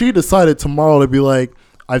 if she decided tomorrow to be like,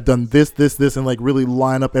 I've done this, and like really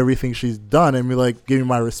line up everything she's done and be like, give me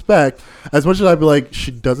my respect. As much as I'd be like, she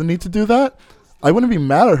doesn't need to do that, I wouldn't be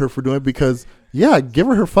mad at her for doing it because, yeah, give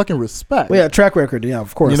her fucking respect. Well, yeah, track record, yeah,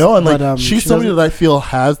 of course. You know, and like But, she's she somebody doesn't- that I feel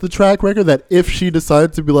has the track record that if she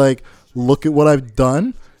decided to be like, look at what I've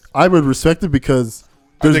done, I would respect it because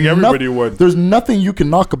I think everybody would. There's nothing you can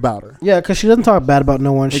knock about her. Yeah, because she doesn't talk bad about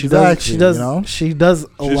no one. She Exactly, does. you know? She does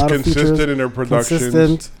a She's lot of consistent features. in her productions.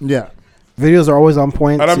 Consistent. Yeah. Videos are always on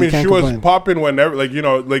point. And I so you mean, can't she was complain. popping whenever, like, you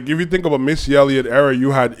know, like if you think of a Missy Elliott era,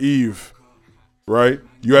 you had Eve, right?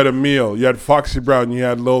 You had Emile, you had Foxy Brown, you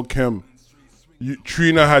had Lil Kim.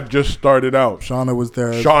 Trina had just started out. Shauna was there.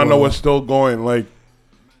 as Shauna well. was still going. Like,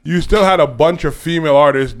 you still had a bunch of female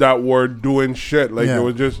artists that were doing shit. Like, Yeah. it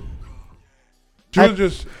was just, she was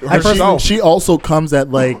just And herself. she also comes at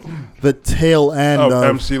like the tail end of of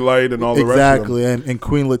MC Light and all the rest of exactly, them. and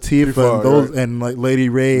Queen Latifah Latifah, and those right. and like Lady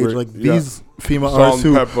Rage, Right, like yeah. these female Salt artists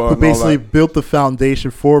and who, Pepper and all basically that. built the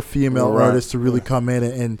foundation for female Right, artists to really come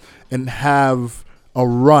in and have a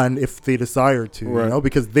run if they desire to, Right. you know,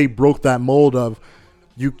 because they broke that mold of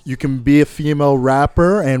you can be a female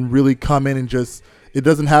rapper and really come in and just. It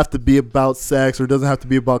doesn't have to be about sex or it doesn't have to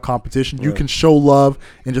be about competition. You Right. can show love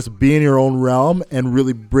and just be in your own realm and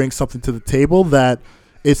really bring something to the table that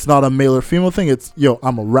it's not a male or female thing. It's, yo,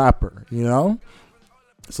 I'm a rapper, you know?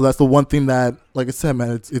 So that's the one thing that, like I said,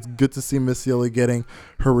 man, it's good to see Missy Elliott getting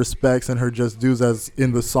her respects and her just dues as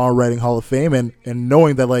in the Songwriting Hall of Fame and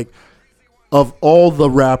knowing that, like, of all the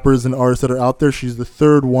rappers and artists that are out there, she's the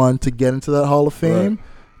third one to get into that Hall of Fame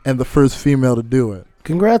and the first female to do it.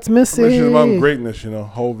 Congrats, Missy. She's about greatness, you know.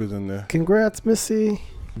 Hove is in there. Congrats, Missy.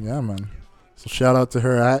 Yeah, man. So shout out to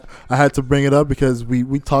her. I had to bring it up because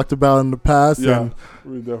we talked about it in the past. Yeah, and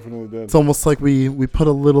we definitely did. it's almost like we put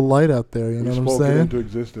a little light out there. You know what I'm spoke it saying? into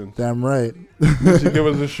existence. Damn right. Missy, give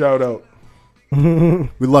us a shout out.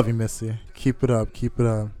 We love you, Missy. Keep it up. Keep it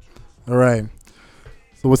up. All right.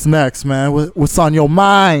 So what's next, man? What's on your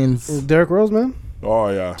minds? Derrick Rose, man. Oh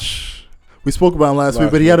yeah. We spoke about him last week,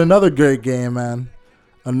 but he had another great game, man.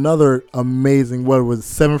 Another amazing. What was it,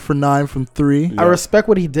 7 for 9 from 3? Yeah. I respect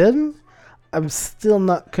what he did. I'm still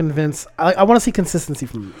not convinced. I want to see consistency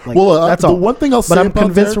from. Like, Well, that's the all. one thing I'll say But I'm about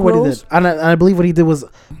convinced for Derrick what he Rose, did, and I believe what he did was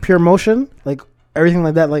pure motion, like everything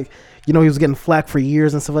like that. Like he was getting flack for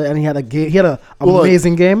years and stuff like that, and he had a game. He had a Well,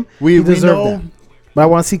 amazing game. we He deserved know that. But I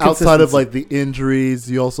want to see consistency. outside of like the injuries,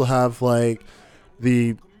 you also have like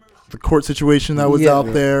the court situation that was out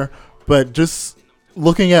there. But just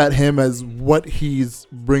looking at him as what he's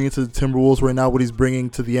bringing to the Timberwolves right now, what he's bringing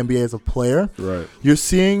to the NBA as a player, Right. you're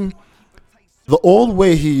seeing the old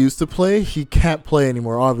way he used to play. He can't play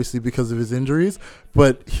anymore, obviously, because of his injuries.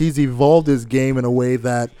 But he's evolved his game in a way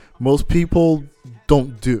that most people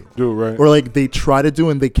don't do. Right. Or like they try to do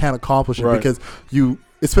and they can't accomplish it Right. because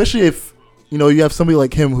especially if you have somebody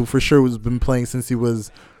like him who for sure has been playing since he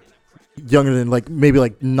was younger than maybe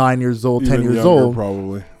 9 years old, 10 Even years younger, old.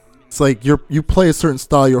 probably. It's like you play a certain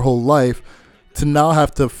style your whole life, to now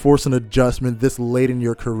have to force an adjustment this late in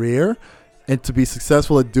your career and to be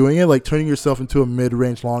successful at doing it, like turning yourself into a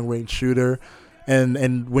mid-range, long-range shooter.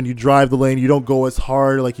 And when you drive the lane, you don't go as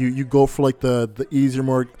hard. Like you go for like the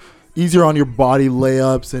easier on your body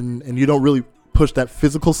layups, and you don't really push that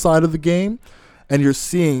physical side of the game. And you're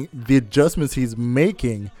seeing the adjustments he's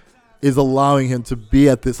making is allowing him to be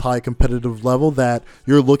at this high competitive level that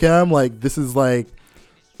you're looking at him like this is like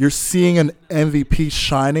you're seeing an MVP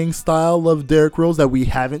shining style of Derrick Rose that we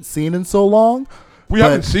haven't seen in so long. We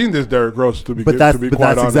haven't seen this Derrick Rose to be But quite honest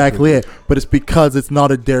that's exactly with it. But it's because it's not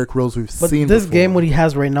a Derrick Rose we've But seen this before. game, what he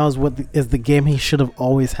has right now, is the game he should have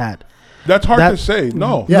always had. That's hard That- to say.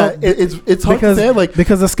 No. Yeah, No, it's hard to say. Like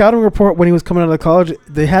because the scouting report when he was coming out of college,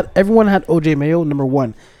 everyone had OJ Mayo number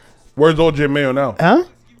 1. Where's OJ Mayo now? Huh?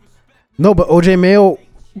 No, but OJ Mayo.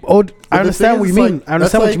 I the understand what thing you is, mean. like, I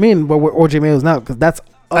understand that's what you mean. But where OJ Mayo is now, because that's.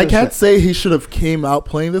 I other can't shit. say he should have came out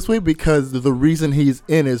playing this way because the reason he's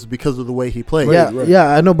in is because of the way he plays. Yeah, Right. yeah,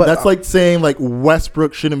 I know, but That's like saying like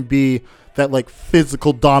Westbrook shouldn't be that like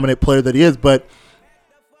physical dominant player that he is, but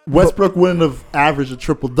Westbrook wouldn't have averaged a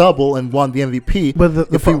triple double and won the MVP But the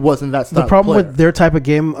if he wasn't that style the problem of player. with their type of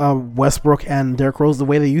game, Westbrook and Derrick Rose, the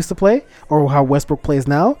way they used to play, or how Westbrook plays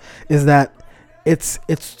now, is that it's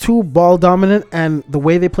too ball dominant, and the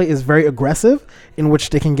way they play is very aggressive, in which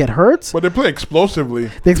they can get hurt. But they play explosively.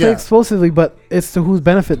 They play Yeah. explosively, but it's to whose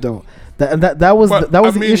benefit though? That was But the I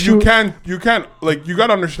mean, issue. you can't like you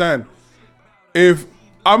gotta understand. If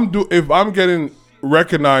I'm getting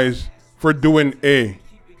recognized for doing A,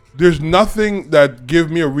 there's nothing that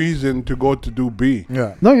give me a reason to go to do B.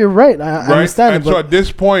 Yeah. No, you're right. I Right? understand And it, so but at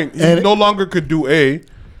this point, he And- no longer could do A.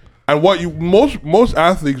 And what you most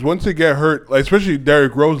athletes, once they get hurt, like especially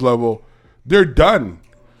Derrick Rose level, they're done.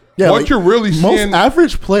 Yeah, what like, you're really most seeing,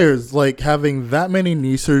 average players like having that many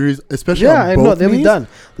knee surgeries, especially yeah, on I both know they'll be knees, done.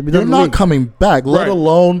 They'll be You're done. in the not league. coming back, let Right.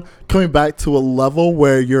 alone coming back to a level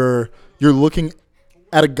where you're looking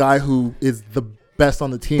at a guy who is the best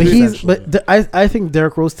on the team. But I think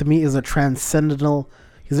Derrick Rose to me is a transcendental.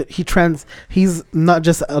 He's not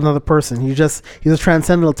just another person. He's a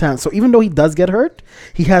transcendental talent. So even though he does get hurt,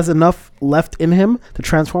 he has enough left in him to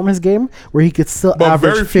transform his game where he could still but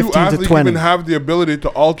average very few 15 to athletes 20. even have the ability to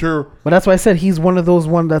alter. But that's why I said he's one of those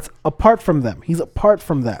that's apart from them. He's apart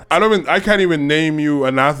from that. I can't even name you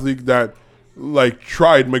an athlete that like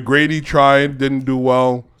tried. McGrady tried, didn't do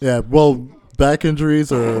well. yeah, well, back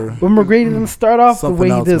injuries or But McGrady didn't start off the Something way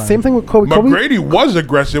he else, did. man. Same thing with Kobe. McGrady was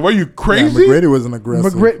aggressive. Are you yeah, crazy? McGrady wasn't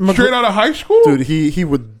aggressive. Straight out of high school, Dude, he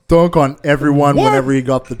would dunk on everyone What? whenever he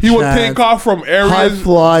got the he chance. would take off from areas. High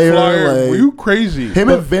flyer, like- Were you crazy? Him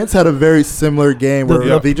and Vince had a very similar game where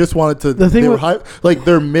Yeah. they just wanted to. The thing they were with- high, like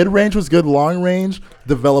their mid range was good, long range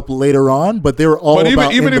developed later on, but they were all. But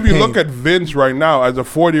about even in if the you paint. look at Vince right now as a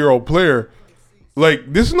 40-year-old player,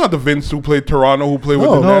 like this is not the Vince who played Toronto, who played with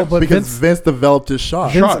the No, Nets. but because Vince- Vince developed his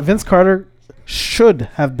shot. Shot. Vince Carter should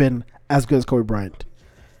have been as good as Kobe Bryant.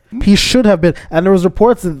 He should have been, and there was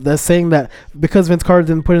reports that saying that because Vince Carter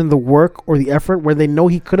didn't put in the work or the effort where they know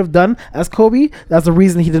he could have done as Kobe, that's the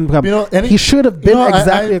reason he didn't become. You know, and he should have been you know,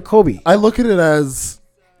 exactly a Kobe. I look at it as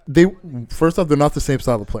first off, they're not the same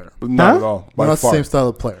style of player. Not Huh? at all. They're By not the far. same style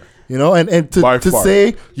of player. You know, and By to far.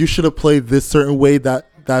 say you should have played this certain way,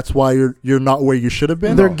 that's why you're not where you should have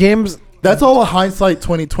been. Their games. That's all a hindsight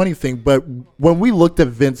 2020 thing. But when we looked at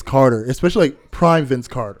Vince Carter, especially like prime Vince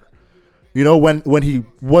Carter, you know, when he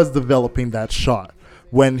was developing that shot,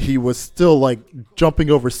 when he was still like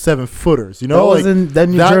jumping over 7-footers, you know, That was like,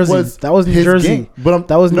 in New Jersey. That was New his Jersey. game. But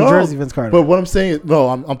That was New Jersey, Vince Carter. But what I'm saying is, no,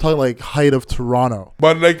 I'm talking like height of Toronto.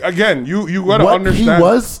 But like again, you gotta What understand. he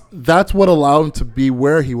was, that's what allowed him to be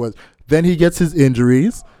where he was. Then he gets his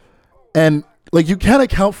injuries, and like you can't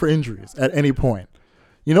account for injuries at any point.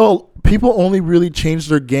 You know, people only really change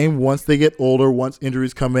their game once they get older, once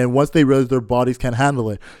injuries come in, once they realize their bodies can't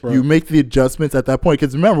handle it. Right. You make the adjustments at that point.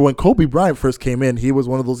 Because remember, when Kobe Bryant first came in, he was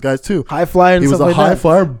one of those guys too. High flyer and He was stuff a like high that.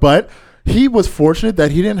 flyer, but he was fortunate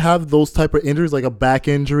that he didn't have those type of injuries like a back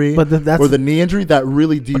injury But that's- or the knee injury that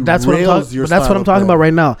really derails That's what I'm talking. your But that's what style I'm of talking play. about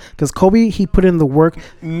right now. Because Kobe, he put in the work.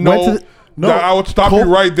 No, went to the- No, I would stop you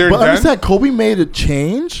right there. But Dan. understand, Kobe made a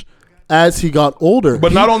change as he got older.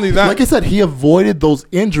 But not only that- like I said, he avoided those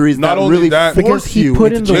injuries Not that only really that- force Because he you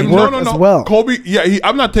put into in the change. work as well. Kobe, yeah,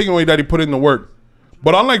 I'm not taking away that he put in the work.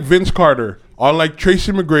 But unlike Vince Carter, unlike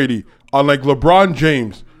Tracy McGrady, unlike LeBron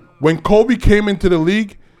James, when Kobe came into the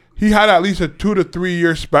league, he had at least a 2 to 3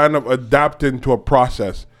 year span of adapting to a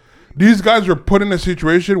process. These guys were put in a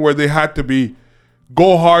situation where they had to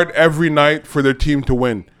go hard every night for their team to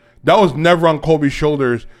win. That was never on Kobe's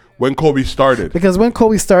shoulders when Kobe started. Because when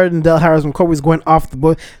Kobe started in Del Harris, when Kobe was going off the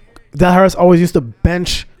book, Del Harris always used to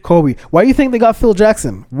bench Kobe. Why do you think they got Phil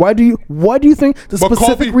Jackson? Why do you think the But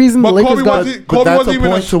specific Kobe- reason the but Lakers Kobe got? wasn't- But Kobe that's wasn't a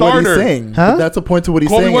even a point to what he's starter. saying. Huh? But that's a point to what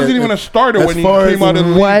he's Kobe saying. wasn't even a starter as when he far came as out of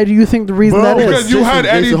the league. Why do you think the reason Bro, that is? Because you had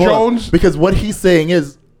Eddie hold on. Jones. Because what he's saying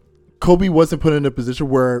is Kobe wasn't put in a position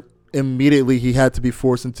where immediately he had to be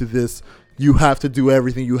forced into this. You have to do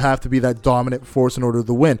everything. You have to be that dominant force in order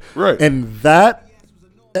to win. Right. And that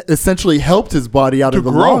essentially helped his body out To in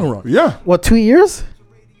the grow. long run. Yeah. What, 2 years?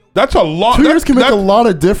 That's a lot. 2 years can make a lot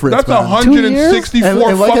of difference. That's man. 164 And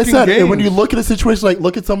like I fucking said, games. and when you look at a situation like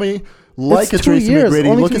look at somebody like It's a 2 Tracy years, McGrady,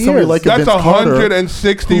 only look 2 at somebody years. like a That's Vince Carter,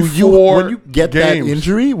 164 when you get that games.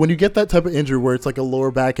 injury, when you get that type of injury where it's like a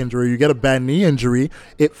lower back injury, you get a bad knee injury,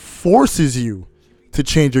 it forces you to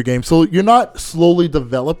change your game. So you're not slowly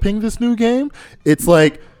developing this new game. It's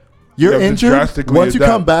like you're You have to injured. drastically Once you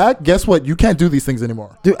adapt. come back, guess what? You can't do these things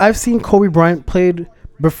anymore. Dude, I've seen Kobe Bryant played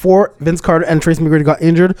before Vince Carter and Tracy McGrady got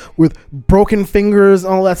injured with broken fingers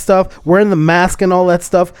and all that stuff, wearing the mask and all that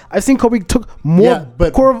stuff. I've seen Kobe took more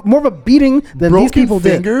of a beating than these people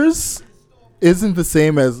fingers isn't the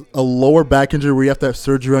same as a lower back injury where you have to have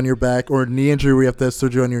surgery on your back or a knee injury where you have to have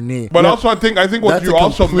surgery on your knee. But also, I think what That's you're a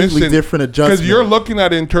also completely missing, different adjustment. because you're looking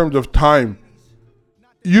at it in terms of time.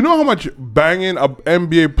 You know how much banging a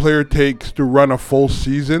NBA player takes to run a full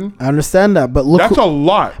season? did. I understand that, but look, That's a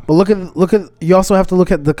lot. but look at. You also have to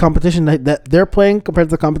look at the competition that they're playing compared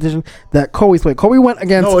to the competition that Kobe's playing. Kobe went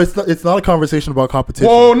against. No, it's not a conversation about competition.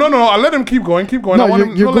 Whoa, no. I let him keep going. Keep going. I No, want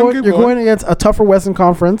him- you're let him going. keep You're going against a tougher Western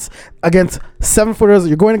Conference, against 7-footers.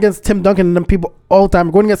 You're going against Tim Duncan and them people all the time.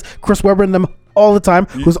 You're going against Chris Webber and them all the time,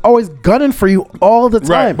 who's always gunning for you all the time.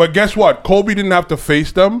 Right, but guess what? Kobe didn't have to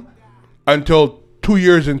face them until 2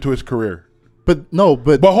 years into his career. But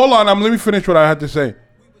But hold on, let me finish what I had to say.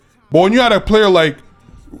 But when you had a player like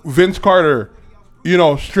Vince Carter,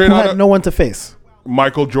 straight who out had of no one to face?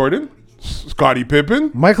 Michael Jordan, Scottie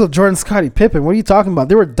Pippen. Michael Jordan, Scottie Pippen. What are you talking about?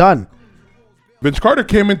 They were done. Vince Carter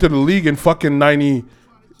came into the league in fucking 90.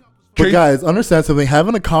 But guys, understand something.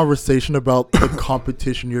 Having a conversation about the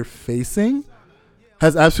competition you're facing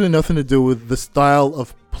has absolutely nothing to do with the style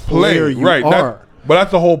of player you right? are. But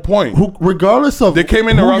that's the whole point. Regardless of They came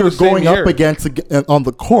in who around you're the same going year. up against on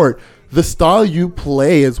the court, the style you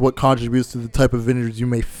play is what contributes to the type of injuries you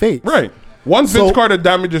may face. Right. Once Vince Carter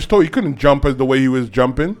damaged his toe, he couldn't jump as the way he was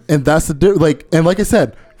jumping. And that's the like I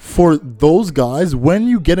said, for those guys, when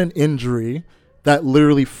you get an injury that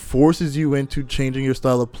literally forces you into changing your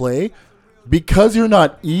style of play, because you're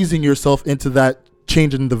not easing yourself into that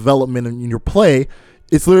change in development in your play,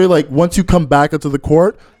 it's literally like once you come back onto the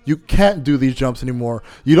court, you can't do these jumps anymore.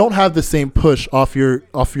 You don't have the same push off your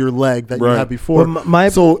leg that you had before.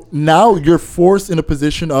 So now you're forced in a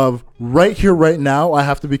position of right here, right now, I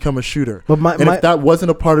have to become a shooter. And if that wasn't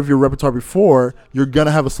a part of your repertoire before, you're gonna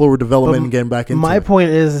have a slower development and getting back into My it. point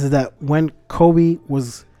is that when Kobe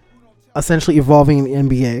was essentially evolving in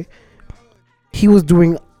the NBA, he was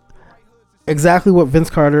doing exactly what Vince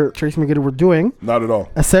Carter, Tracy McGrady were doing. Not at all.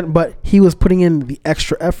 But he was putting in the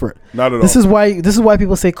extra effort. Not at all. This is why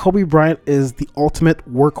people say Kobe Bryant is the ultimate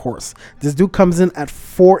workhorse. This dude comes in at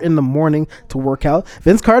 4 a.m. to work out.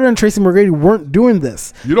 Vince Carter and Tracy McGrady weren't doing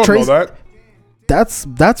this. You don't know that.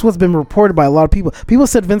 That's what's been reported by a lot of people. People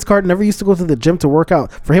said Vince Carter never used to go to the gym to work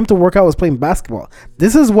out. For him to work out was playing basketball.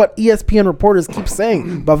 This is what ESPN reporters keep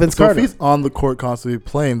saying about Vince So Carter. if he's on the court constantly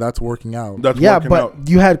playing, that's working out. That's Yeah, working but out.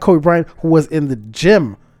 you had Kobe Bryant who was in the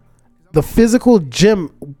gym, the physical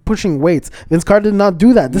gym, pushing weights. Vince Carter did not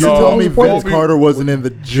do that. This No, is Tell the me only point. Vince Carter wasn't in the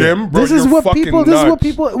gym. Jim, bro, This is you're what fucking people. nuts. This is what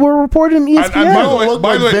people were reporting in ESPN. And by the way, Look by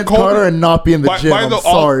like the way, Vince Kobe- Carter and not be in the gym. I'm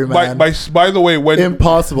sorry, man. By the way, when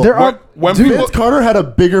Impossible. There are- when Dude, people Vince Carter had a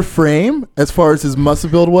bigger frame as far as his muscle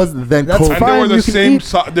build was than That's Kobe. and fine, they were the you can same eat-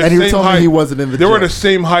 the And you same were telling height. me he wasn't in the They gym. were the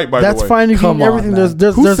same height, by That's the way. fine. You Come can eat on, everything. man.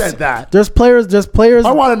 There's Who said that? There's players.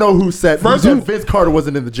 I want to know who said First Dude, of- Vince Carter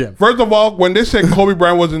wasn't in the gym. First of all, when they say Kobe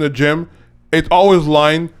Bryant was in the gym, it's always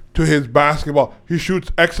lined to his basketball. He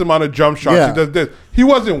shoots X amount of jump shots. Yeah. He does this. He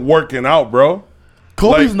wasn't working out, bro.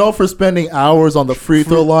 Kobe's Like- known for spending hours on the free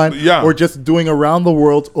throw line yeah. or just doing around the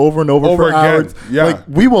world over and over, Over for again, hours. yeah. Like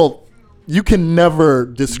you can never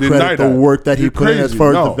discredit Deny the that. work that he You're put in as crazy.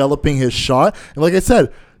 far No. as developing his shot. And like I said,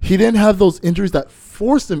 he didn't have those injuries that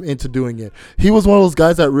forced him into doing it. He was one of those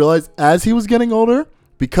guys that realized as he was getting older,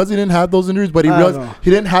 because he didn't have those injuries, but he I realized don't know.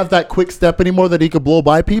 he didn't have that quick step anymore that he could blow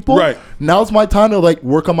by people. Right. Now's my time to like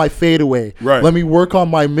work on my fadeaway. Right. Let me work on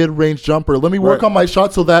my mid-range jumper. Let me work Right. on my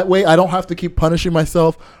shot so that way I don't have to keep punishing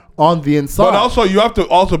myself on the inside. But also, you have to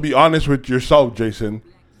also be honest with yourself, Jason,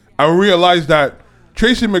 and realize that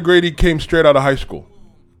Tracy McGrady came straight out of high school.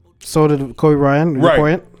 So did Kobe Bryant. Your Right.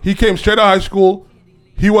 point. He came straight out of high school.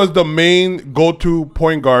 He was the main go-to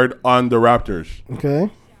point guard on the Raptors. Okay.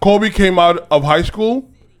 Kobe came out of high school.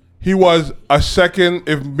 He was a second,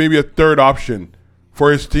 if maybe a third option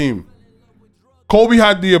for his team. Kobe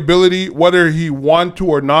had the ability, whether he wanted to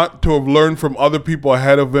or not, to have learned from other people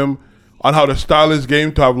ahead of him on how to style his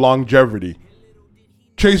game to have longevity.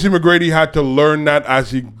 Tracy McGrady had to learn that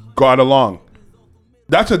as he got along.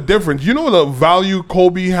 That's a difference. You know the value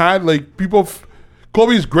Kobe had? Like,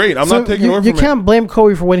 Kobe's great. I'm not taking away from you it. can't blame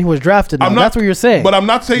Kobe for when he was drafted. Now. That's what you're saying. But I'm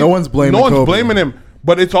not saying No one's blaming No one's Kobe. blaming him.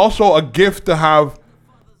 But it's also a gift to have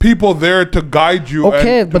people there to guide you.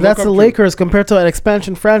 Okay, and to but that's look the up to. Lakers compared to an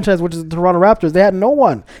expansion franchise, which is the Toronto Raptors. They had no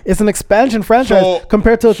one. It's an expansion franchise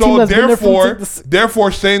compared to a team that's been there from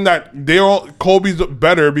therefore, saying that Kobe's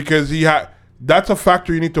better because he had. That's a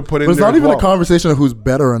factor you need to put in But it's there not as even well. a conversation of who's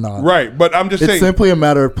better or not. Right, but I'm just It's saying. simply a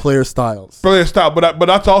matter of player styles. Player style, but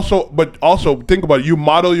that's also. But also think about it. You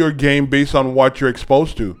model your game based on what you're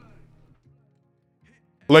exposed to.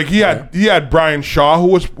 Like he had Brian Shaw, who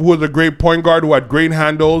was a great point guard, who had great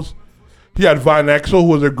handles. He had Van Exel, who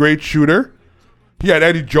was a great shooter. He had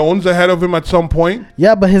Eddie Jones ahead of him at some point.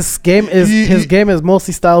 Yeah, but his game is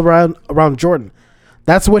mostly styled around Jordan.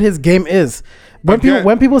 That's what his game is. When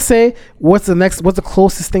people say what's the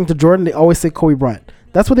closest thing to Jordan, they always say Kobe Bryant.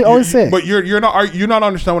 That's what they always say. But you're not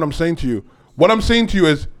understand what I'm saying to you. What I'm saying to you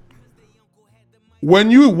is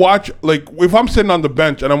when you watch, like, if I'm sitting on the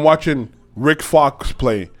bench and I'm watching Rick Fox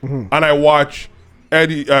play, and I watch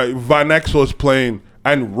Eddie Van Exel is playing,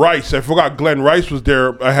 and Rice, I forgot Glenn Rice was there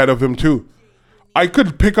ahead of him too. I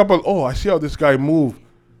could pick up I see how this guy move.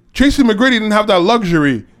 Tracy McGrady didn't have that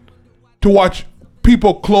luxury to watch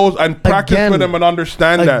people close and practice Again. with him and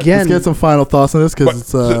understand that. Again. Let's get some final thoughts on this But because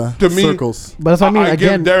it's to me- circles. But that's what I mean. I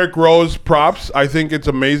Again, give Derrick Rose props. I think it's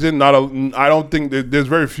amazing. I don't think there's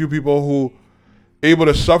very few people who able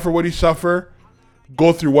to suffer what he suffered,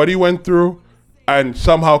 go through what he went through, and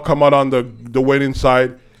somehow come out on the winning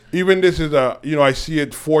side. Even this is I see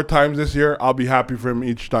it 4 times this year. I'll be happy for him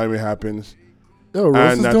each time it happens. Yo, Rose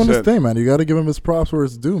And is that's doing his it. thing, man. You got to give him his props where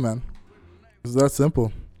it's due, man. It's that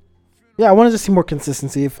simple. yeah, I wanted to see more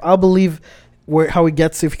consistency. I'll believe how he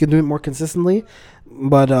gets to if he can do it more consistently.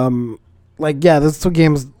 But there's 2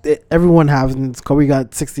 games everyone has, and Kobe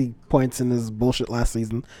got 60 points in his bullshit last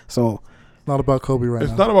season. So It's not about Kobe right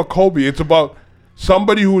It's now. not about Kobe. It's about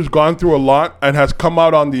somebody who's gone through a lot and has come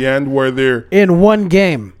out on the end where they're. in one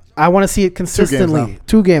game, I want to see it consistently. now.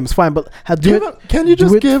 2 games, fine, but Can you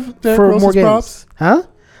just give Derrick Rose his props? Huh?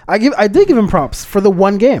 I did give him props for the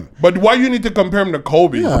 1 game. But why you need to compare him to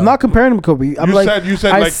Kobe? Yeah. I'm not comparing him to Kobe. You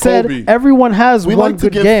said I like said Kobe. everyone has We one like to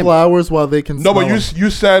good give game. flowers while they can No, but smell you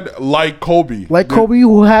said like Kobe. Like Kobe,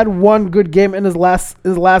 who had 1 good game in his last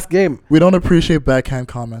game. We don't appreciate backhand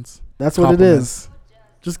comments. That's what it Compliments. is.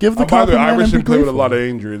 Just give the By the way, compliment and be Iverson played with a grateful. lot of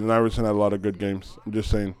injuries, and Iverson had a lot of good games. I'm just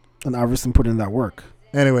saying. And Iverson put in that work.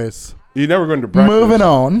 Anyways, He never going to practice. moving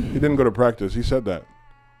on. He didn't go to practice. He said that.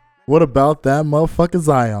 What about that motherfucker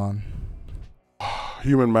Zion?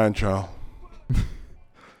 Human man child.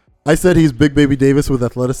 I said he's Big Baby Davis with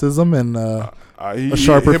athleticism and a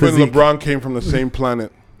sharper him physique. and LeBron came from the same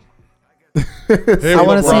planet. Him, I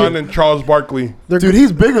wanna see LeBron, it. and Charles Barkley. Dude,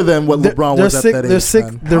 he's bigger than what LeBron they're was sick. at that They're age. sick.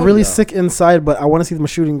 Man. They're Hell really yeah. sick inside, but I want to see them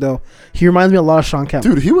shooting though. He reminds me a lot of Sean Kemp.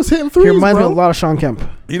 Dude, he was hitting He threes, reminds me bro. a lot of Sean Kemp.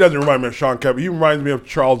 He doesn't remind me of Sean Kemp. He reminds me of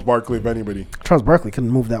Charles Barkley, if anybody. Charles Barkley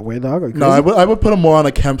couldn't move that way, dog. Are you No, crazy? I would put him more on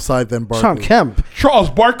a Kemp side than Barkley. Sean Kemp. Charles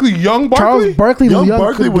Barkley, young Barkley? Charles Barkley, Young young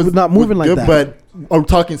Barkley was not moving like good, that. But are we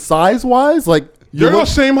talking size wise? Like you They're the look,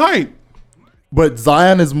 same height. but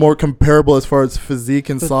Zion is more comparable as far as physique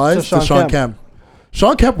and To size to Sean Sean Kemp. Kemp.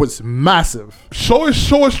 Sean Kemp was massive So is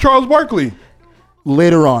Charles Barkley.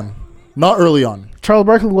 later on, not early on. Charles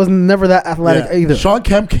Barkley was never that athletic Yeah. either. Sean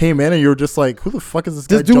Kemp came in and you were just like, who the fuck is this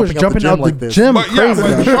guy This dude was jumping out the like this? gym. But Crazy, but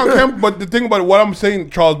dog. Sean Kemp. But the thing about what I'm saying,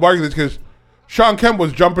 Charles Barkley, is because Sean Kemp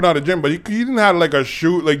was jumping out of the gym, but he didn't have like a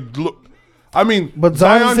shoot. Like, look, I mean, But Zion's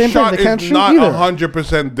the Zion's same thing. shot They can't is shoot not either.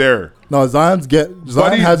 100% there. No, Zion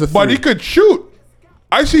has a But three. he could shoot.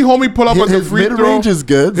 I see homie pull up at the His free throw. mid-range is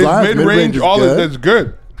good. His Zion's mid-range, mid-range is all good. of that's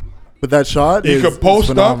good. But that shot He is, could post is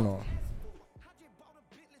up. phenomenal.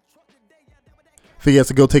 I think he has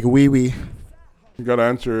to go take a wee wee You got to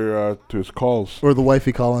answer to his calls. or the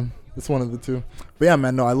wifey calling. It's one of the two. But yeah,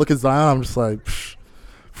 man, no, I look at Zion, I'm just like, psh.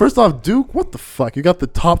 First off, Duke, what the fuck? You got the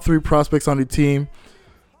top 3 prospects on your team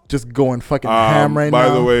just going fucking ham right By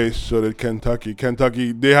now. the way, so did Kentucky.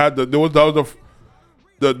 Kentucky, they had that was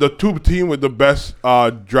the two team with the best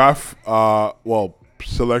draft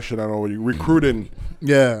selection. I don't know what you recruiting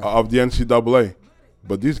Yeah. of the NCAA,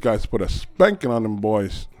 but these guys put a spanking on them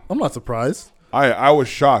boys. I'm not surprised. I was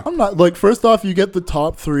shocked. I'm not, like, first off, you get the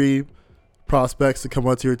top 3 prospects to come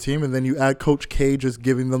onto your team, and then you add Coach K just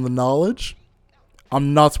giving them the knowledge.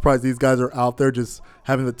 I'm not surprised these guys are out there just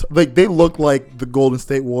having like they look like the Golden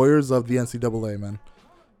State Warriors of the NCAA, man.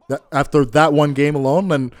 That after that one game alone,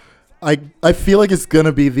 and I feel like it's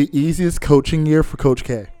gonna be the easiest coaching year for Coach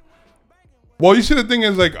K. Well, you see, the thing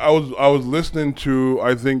is, like, I was listening to,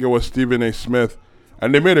 I think it was Stephen A. Smith,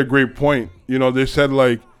 and they made a great point. You know, they said,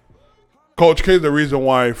 like, Coach K is the reason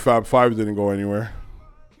why Fab Five didn't go anywhere.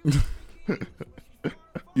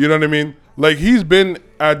 You know what I mean? Like, he's been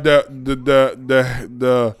at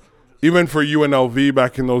the even for UNLV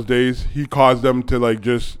back in those days, he caused them to, like,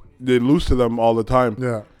 they lose to them all the time.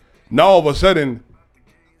 Yeah. Now all of a sudden,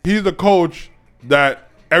 he's the coach that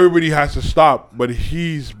everybody has to stop, but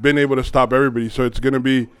he's been able to stop everybody. So it's going to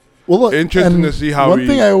be Well, look, interesting and to see how one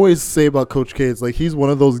thing I always say about Coach K is like he's one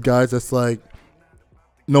of those guys that's like,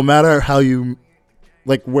 no matter how you,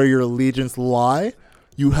 like where your allegiance lie,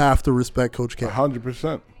 you have to respect Coach K.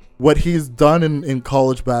 100%. What he's done in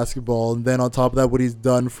college basketball, and then on top of that, what he's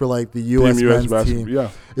done for like the U.S. men's team.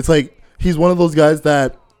 Yeah. It's like he's one of those guys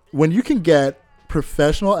that when you can get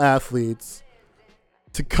professional athletes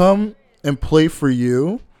to come and play for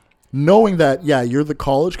you, knowing that, yeah, you're the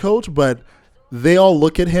college coach, but they all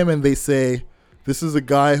look at him and they say, this is a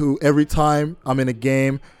guy who every time I'm in a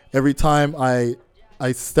game, every time I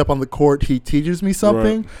step on the court, he teaches me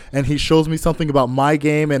something, Right. and he shows me something about my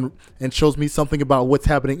game and shows me something about what's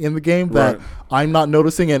happening in the game that Right. I'm not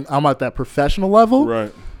noticing, and I'm at that professional level.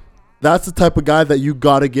 Right. That's the type of guy that you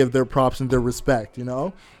got to give their props and their respect, you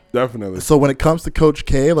know? Definitely. So when it comes to Coach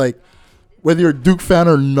K, like, whether you're a Duke fan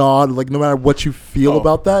or not, like, no matter what you feel Oh.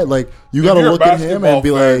 about that, like, you If got to you're a look at him and be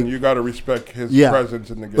basketball fan, like, you got to respect his Yeah. presence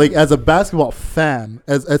in the game. like, as a basketball fan,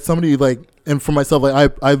 as somebody, like, and for myself,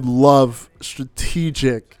 like, I love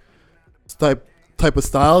strategic type of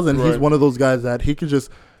styles, and he's Right. one of those guys that he could just,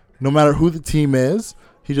 no matter who the team is,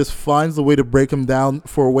 he just finds the way to break them down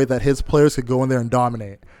for a way that his players could go in there and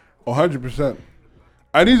dominate. 100%.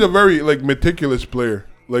 And he's a very, like, meticulous player.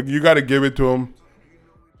 Like, you got to give it to him.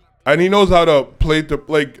 And he knows how to play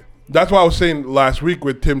like, that's why I was saying last week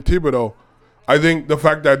with Tim Thibodeau. I think the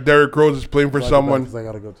fact that Derrick Rose is playing for someone I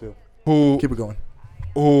gotta go too. who Keep it going.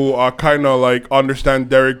 kind of, like, understand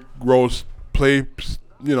Derrick Rose play,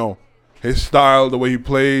 you know, his style, the way he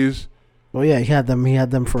plays. Well, yeah, he had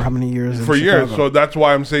them for how many years? For in years. Chicago? So that's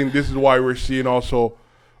why I'm saying this is why we're seeing also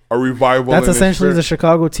a revival. That's in his essentially the spirit.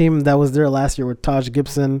 Chicago team that was there last year with Taj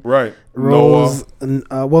Gibson, Right. Rose. And,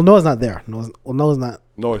 Noah's not there. Noah's not.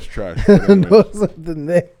 Noah's trash. But anyways. Noah's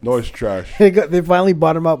the Noah's trash. They finally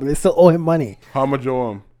bought him up, but they still owe him money. How much you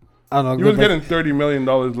owe him? I don't know. He was good, getting $30 million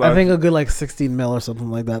last. I think a good like 16 mil or something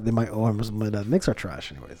like that. They might owe him or something like that. Knicks are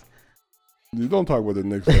trash, anyways. You don't talk about the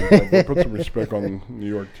Knicks like that. But put some respect on New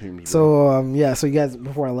York teams. Bro. So so you guys,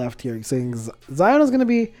 before I left here, you're saying Zion is gonna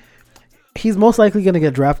be. He's most likely gonna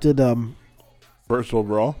get drafted. First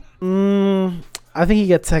overall. I think he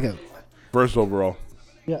gets second. First overall.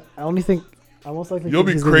 Yeah, I only think I most likely You'll think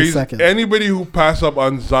be he's gonna crazy. second. Anybody who pass up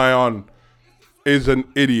on Zion is an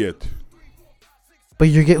idiot. But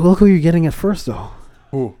look who you're getting at first though.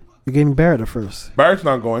 Who? You're getting Barrett at first. Barrett's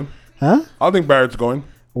not going. Huh? I don't think Barrett's going.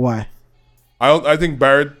 Why? I think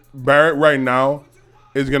Barrett right now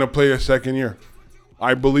is gonna play a second year.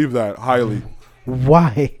 I believe that highly.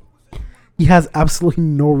 Why? He has absolutely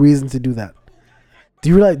no reason to do that. Do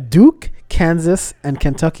you realize Duke, Kansas, and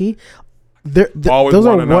Kentucky? Always Those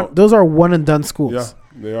one are and out. those are one and done schools.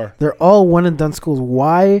 Yeah, they are. They're all one and done schools.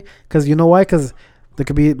 Why? Because you know why? Because there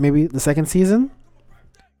could be maybe the second season.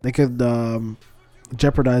 They could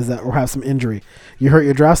jeopardize that or have some injury. You hurt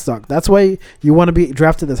your draft stock. That's why you want to be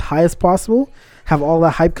drafted as high as possible. Have all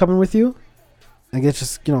that hype coming with you, and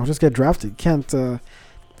just get drafted. You can't.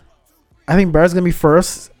 I think Barrett's gonna be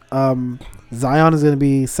first. Zion is gonna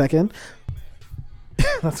be second.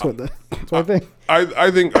 That's what I think. I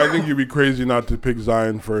think you'd be crazy not to pick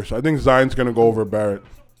Zion first. I think Zion's gonna go over Barrett.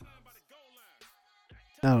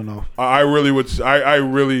 I don't know. I really would.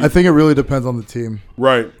 I think it really depends on the team.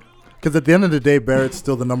 Right. Because at the end of the day, Barrett's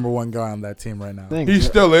still the number one guy on that team right now. Thanks. He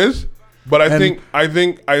still is, but I And- think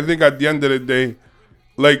at the end of the day,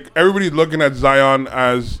 like everybody's looking at Zion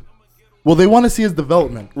as Well, they want to see his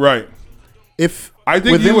development. right. If I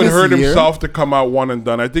think within he would this hurt year- himself to come out one and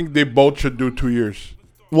done. I think they both should do 2 years.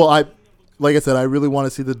 Well, like I said, I really want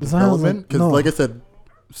to see the development because, no. like I said,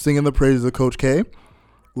 singing the praises of Coach K.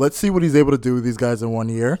 Let's see what he's able to do with these guys in 1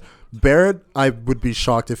 year. Barrett, I would be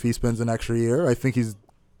shocked if he spends an extra year. I think he's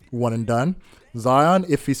one and done. Zion,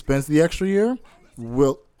 if he spends the extra year,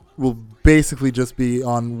 will basically just be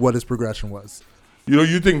on what his progression was.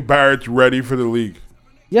 You think Barrett's ready for the league?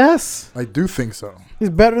 Yes, I do think so. he's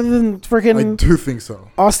better than I freaking do think so.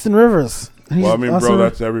 Austin Rivers. Well, I mean, Austin, bro,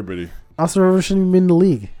 that's everybody. Austin Rivers shouldn't even be in the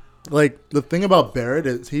league. Like the thing about Barrett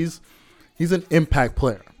is he's an impact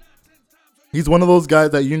player. He's one of those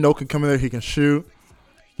guys that can come in there. He can shoot,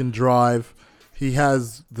 he can drive, he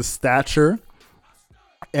has the stature,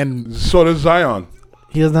 and So does Zion.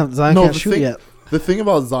 He doesn't have Zion No, can't the shoot thing- yet. the thing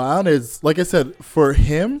about Zion is, like I said, for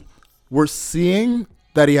him, we're seeing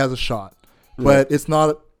that he has a shot, but it's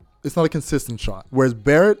not a consistent shot. Whereas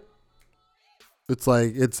Barrett, it's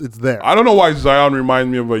like it's there. I don't know why Zion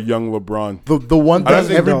reminds me of a young LeBron. The one I don't thing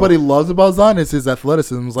think- everybody loves about Zion is his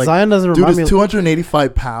athleticism. It's like Zion doesn't dude remind me. is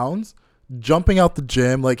 285 pounds, jumping out the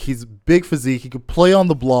gym. Like he's big physique. He could play on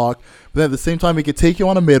the block, but then at the same time he could take you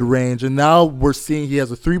on a mid range. And now we're seeing he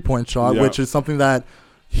has a 3-point shot, Yeah. which is something that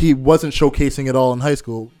he wasn't showcasing at all in high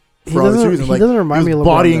school. He For obvious doesn't- reasons. he Like, doesn't remind me was of LeBron,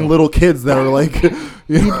 bodying though. little kids that are like,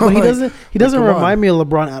 But he doesn't. He doesn't come on. remind me of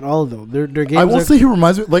LeBron at all, though. Their games. I will are, say he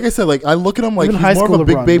reminds me. Like I said, like I look at him like Even he's high more of school a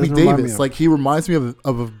big LeBron baby doesn't remind me Davis. of- Like he reminds me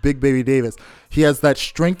of a big baby Davis. He has that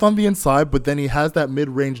strength on the inside, but then he has that mid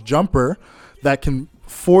range jumper that can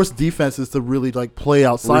force defenses to really like play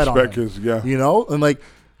outside Respect on him. his, yeah. And like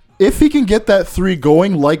if he can get that 3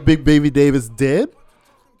 going like big baby Davis did,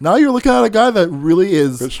 now you're looking at a guy that really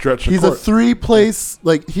is. Could stretch the He's court. a 3-place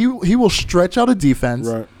like he will stretch out a defense.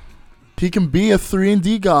 Right. He can be a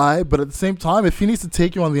 3-and-D guy, but at the same time, if he needs to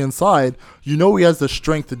take you on the inside, he has the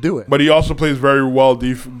strength to do it. But he also plays very well,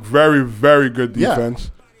 very, very good Yeah.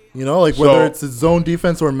 defense. Like So- whether it's his zone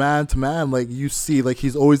defense or man to man, like you see, like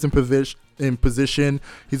he's always in position.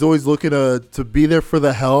 He's always looking to be there for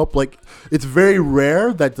the help. Like it's very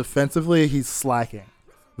rare that defensively he's slacking.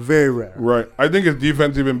 Very rare. Right. I think his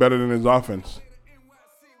defense even better than his offense.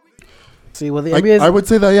 see, well, the NBA. I would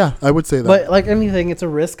say that. Yeah, I would say that. But like anything, it's a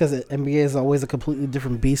risk because NBA is always a completely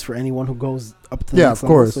different beast for anyone who goes up to the Yeah, next of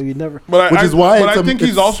level. course. So you never. But Which is why but it's I a- think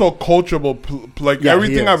he's it's- also coachable. Like Yeah, he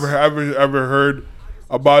everything I've is. ever heard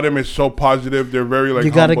about him is so positive. They're very like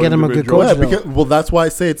You gotta humble get him a good individuals. coach. yeah, because, that's why I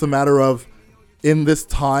say it's a matter of in this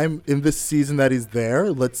season that he's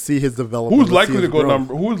there. Let's see his development. Who's Let's see likely to his go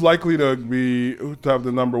growth. Who's likely to have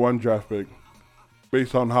the number 1 draft pick,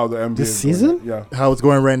 based on how the NBA This is going? season? Yeah, How it's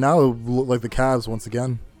going right now, it would look like the Cavs once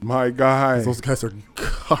again. my guy. Those guys are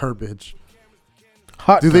garbage.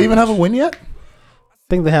 Hot Do they even have a garbage. win yet? I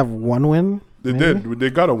think they have one win. They maybe? did. They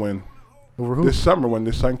got to win Over who? this summer when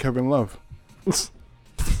they signed Kevin Love.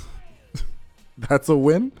 That's a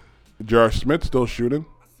win. J.R. Smith still shooting.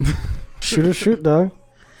 Shoot or shoot, dog.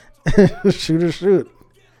 Shoot or shoot.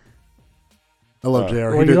 I love Uh,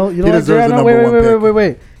 JR. Well, you don't he like deserves J.R. the No, number wait, 1 pick.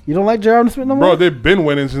 wait. You don't like J.R. Smith no more? Bro, they've been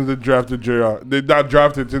winning since they drafted J.R. They not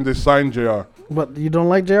drafted since they signed J.R. But you don't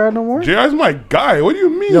like J.R. no more? J.R.'s my guy. What do you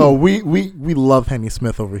mean? Yo, we love Henny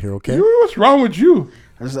Smith over here, okay? What's wrong with you?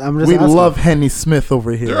 I'm just We asking. love Henny Smith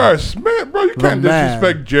over here. J.R. Smith, bro. You The can't man.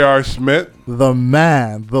 disrespect J.R. Smith, The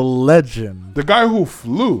man, the legend. the guy who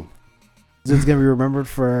flew. He's gonna be remembered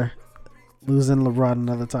for losing LeBron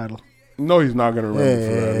another title. No, he's not gonna remember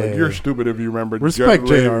for that. Like, Hey. you're stupid if you remember. Respect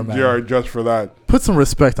JR, man. JR just for that. Put some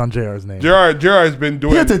respect on JR's name. JR has been He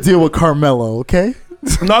doing. had to deal with Carmelo, okay?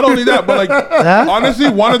 Not only that, but like Huh? honestly,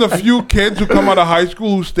 one of the few kids who come out of high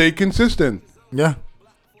school who stay consistent. Yeah.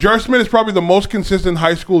 J.R. Smith is probably the most consistent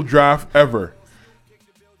high school draft ever.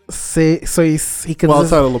 So he Well,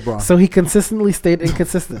 outside of LeBron. so he consistently stayed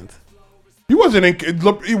inconsistent. He wasn't in.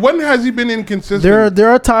 When has he been inconsistent? There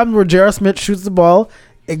are times where J.R. Smith shoots the ball,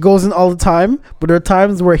 it goes in all the time, but there are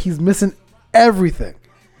times where he's missing everything.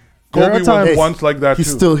 There Kobe are was times, once like that He's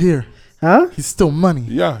too. still here. huh? He's still money.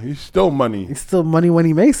 Yeah, he's still money, He's still money when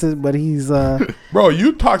he makes it, but he's bro.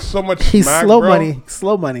 You talk so much he's smack, slow bro. money.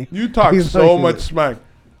 Slow money. You talk He's so like- much smack.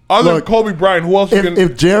 Other Look, than Kobe Bryant, who else you can?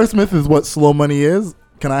 If J.R. Smith is what slow money is,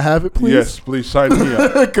 can I have it, please? Yes, please sign me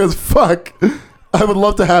up. Because fuck, I would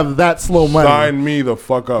love to have that slow money. Sign me the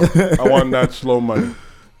fuck up. I want that slow money.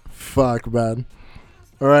 Fuck, man.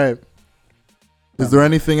 All right. Is there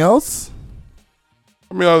anything else?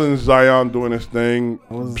 I mean, other than Zion doing his thing,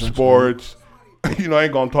 What was that? sports. I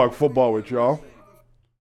ain't gonna talk football with y'all.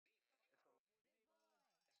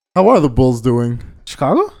 How are the Bulls doing?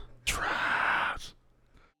 Chicago?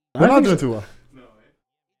 They're not doing too well.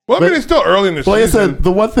 Well, I But- mean, it's still early in the But like I season. said,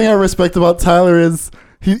 the one thing I respect about Tyler is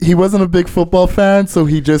he wasn't a big football fan, so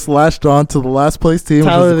he just latched on to the last place team,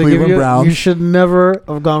 Tyler, which is they the give Cleveland you Browns. should never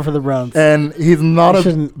have gone for the Browns. And he's not You a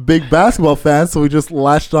shouldn't. big basketball fan, so he just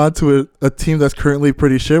latched on to a team that's currently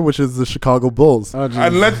pretty shit, which is the Chicago Bulls. Oh, And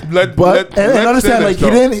Jesus. But and understand, like he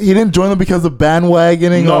didn't join them because of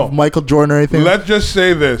bandwagoning No. of Michael Jordan or anything. Let's just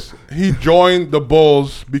say this: he joined the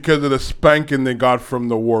Bulls because of the spanking they got from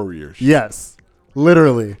the Warriors. Yes,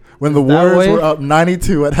 literally. When the That Warriors way? were up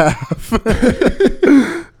 92 at half,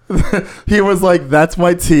 he was like, "That's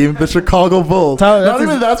my team, the Chicago Bulls." Tyler, Not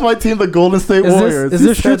even that's my team, the Golden State Warriors. is He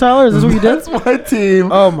this true, said, Tyler? Is this what you did? That's my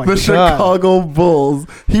team. Oh my the God. Chicago Bulls.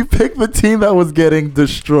 He picked the team that was getting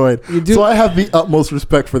destroyed. You do- So I have the utmost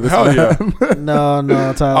respect for this Hell man. yeah.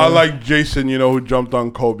 No, Tyler. I like Jason, who jumped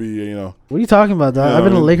on Kobe. What are you talking about, dog? Yeah, I've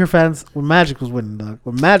been I a mean- Laker fan when Magic was winning, dog.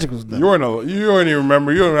 When Magic was done. You don't even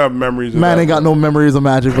remember. You don't have memories. Of Man that. ain't got no memories of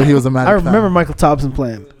Magic, but he was a Magic I remember fan. Michael Thompson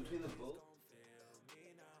playing.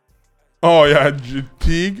 Oh yeah,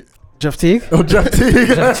 Teague. Jeff Teague? Oh, Jeff Teague.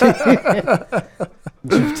 Jeff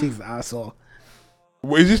Teague's an asshole.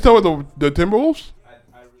 Is he still with the Timberwolves?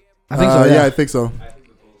 I think so, Yeah, yeah. I think so.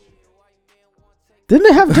 Didn't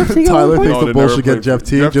they have Jeff Teague at Tyler one thinks point? No, the they Bulls never should get played Jeff for-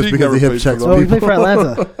 Teague Jeff just Teague because never he hip played checks for Oh, them. he people. played for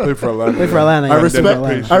Atlanta. Play for Atlanta. Played for Atlanta. I yeah. respect. Played for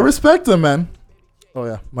I Atlanta. respect him, man. Oh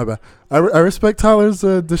yeah, my bad. I respect Tyler's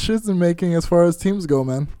decision making as far as teams go,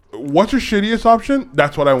 man. What's your shittiest option?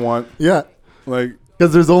 That's what I want. Yeah, Like,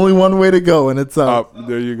 because there's only one way to go, and it's up.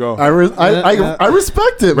 there you go. I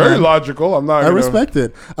respect it, Very man. logical. I'm not. I respect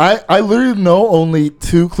it. I literally know only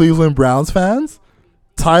two Cleveland Browns fans,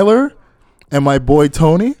 Tyler and my boy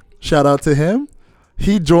Tony. Shout out to him.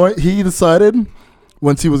 He decided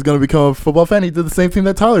once he was going to become a football fan, he did the same thing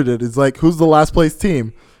that Tyler did. It's like, who's the last place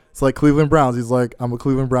team? It's like Cleveland Browns. He's like, I'm a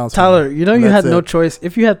Cleveland Browns Tyler, fan. you know And you that's had no it. choice.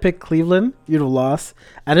 If you had picked Cleveland, you'd have lost.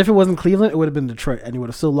 And if it wasn't Cleveland, it would have been Detroit, and you would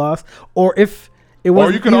have still lost. Or if it Or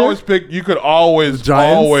wasn't you could either, always pick. You could always,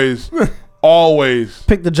 Giants? always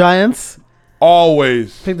pick the Giants.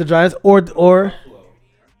 Pick the Giants or Oh,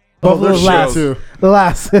 Buffalo's they're last. shit too. The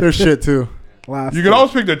last. They're shit too. last. You can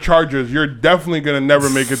always pick the Chargers. You're definitely gonna never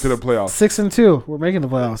make it to the playoffs, 6-2. We're making the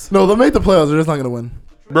playoffs. No, they'll make the playoffs. They're just not going to win.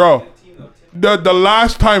 bro. The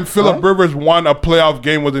last time Phillip Rivers won a playoff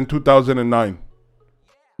game was in 2009.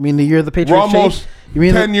 You mean the year the We're Patriots almost cheated? You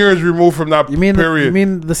mean 10 years removed from that You mean period. you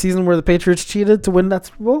mean the season where the Patriots cheated to win that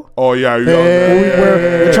Super Bowl? Oh yeah, you Hey.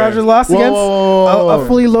 Where the Chargers lost Whoa, against whoa, whoa, whoa. a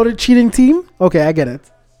fully loaded cheating team? Okay, I get it.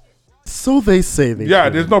 So they say they yeah.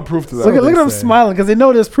 should. There's no proof to that. Look at they them say. smiling because they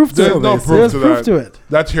know there's proof to There's it. no they say. proof There's to proof that. to it.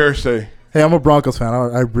 That's hearsay. Hey, I'm a Broncos fan.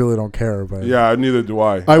 I really don't care. But Yeah, neither do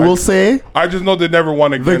I. I will say I just know they never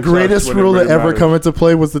won against the greatest us when it rule really that ever mattered. come into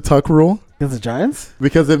play was the Tuck rule Against the Giants?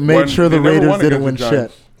 because it made When sure the they never Raiders won didn't against win the shit.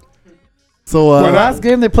 Giants. So The When last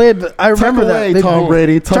game they played, I remember that. away, They- Tom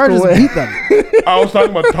Brady. Tuck Chargers away. beat them. I was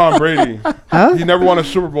talking about Tom Brady. Huh? He never won a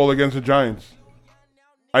Super Bowl against the Giants,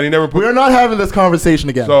 and he never put. We are not having this conversation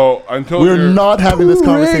again. So until We're you're- not having this Two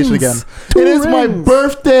conversation rings. again. Two It is my rings.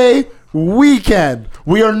 birthday weekend.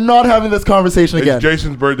 We are not having this conversation It's again.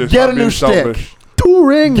 Jason's birthday. Get Stop a new being shtick. selfish. 2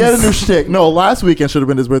 rings. Get a new shtick. No, last weekend should have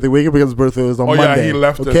been his birthday weekend because his birthday was on Oh Monday. yeah, he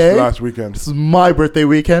left okay? us last weekend. This is my birthday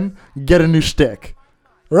weekend. Get a new shtick.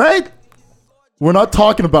 Right? We're not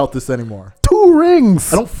talking about this anymore. 2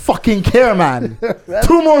 rings. I don't fucking care, man.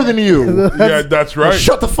 2 more than you. Yeah, that's right.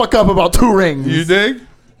 Shut the fuck up about 2 rings. You dig?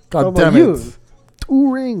 God How about damn you? it.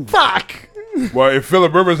 2 rings. Fuck. Well, if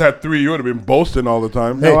Phillip Rivers had 3, you would have been boasting all the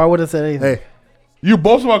time. No, Hey. I wouldn't have said anything. Hey, You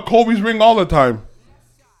boast about Kobe's ring all the time.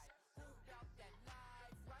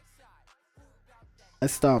 I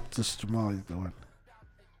stopped. Just Jamali's going.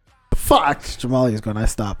 fuck. Jamali's going. I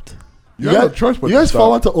stopped. You have no choice but you to guys stop.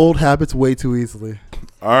 fall into old habits way too easily.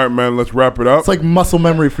 All right, man. Let's wrap it up. It's like muscle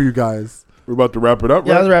memory for you guys. We're about to wrap it up,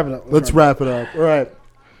 Yeah, right? let's wrap it up. Let's wrap it up. All right.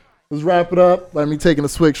 Let's wrap it up by me taking a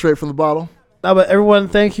swig straight from the bottle. No, but everyone,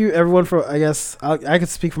 thank you. Everyone for, I guess, I could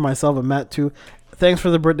speak for myself and Matt too. Thanks for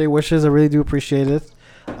the birthday wishes. I really do appreciate it.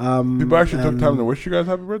 People actually took and time to wish you guys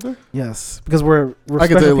happy birthday? Yes, because we're I can tell you a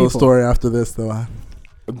special little people. story after this, though.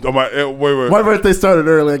 Wait. My birthday started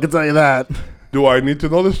early. I can tell you that. Do I need to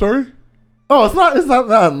know the story? Oh, it's not.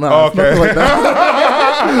 No. Oh, It's nothing like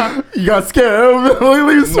that. You got scared. Look at you No,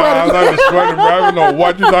 I'm sweating. not just sweating, bro. I don't know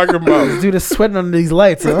what you're talking about. This dude is sweating under these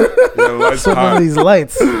lights, huh? Yeah, the lights Sweating hot. under these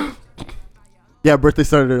lights. Yeah, birthday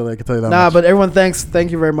started early. I can tell you that. Nah, much. but everyone,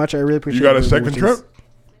 thank you very much. I really appreciate. You got a the second wishes. trip?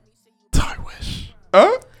 I wish.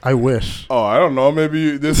 Huh? I wish. Oh, I don't know.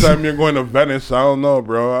 Maybe this time you're going to Venice. I don't know,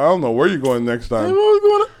 bro. I don't know where you're going next time.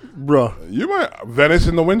 Bro, You might Venice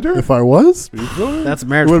in the winter. if I was, You feel me? That's it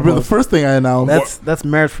marriage would have been the proposal. first thing I announced. That's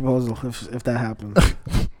marriage proposal. If that happens.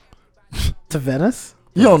 To Venice.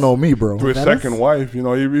 You don't know me, bro. To his Venice? second wife, you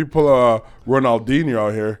know, you pull a Ronaldinho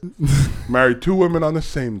out here, married 2 women on the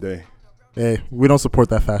same day. Hey, we don't support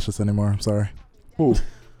that fascist anymore. I'm sorry. Who?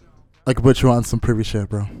 I could put you on some privy shit,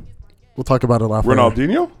 bro. We'll talk about it off air.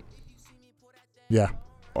 Ronaldinho? Yeah.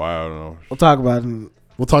 Oh, I don't know. We'll talk about it.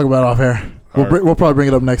 We'll talk about it off air. All right. We'll probably bring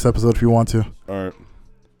it up next episode if you want to. All right.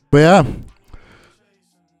 But yeah,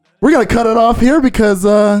 we're gonna cut it off here because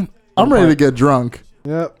I'm ready to get drunk.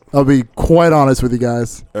 Yep. I'll be quite honest with you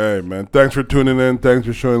guys. Hey, man. Thanks for tuning in. Thanks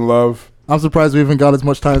for showing love. I'm surprised we even got as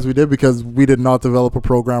much time as we did because we did not develop a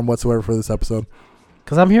program whatsoever for this episode.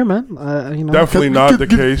 Cause I'm here, man. You know. Definitely not the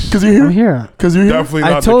case. Because you're I'm here. here. Because you're here. Definitely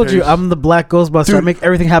not I told the you case. I'm the Black Ghostbuster. Dude, I make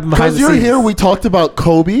everything happen behind Because the you're scenes. here, we talked about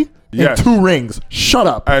Kobe Yes. and 2 rings. Shut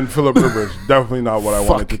up. And Phillip Rivers. Definitely not what I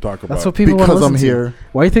wanted to talk about. That's what people want to Because listen I'm to. here.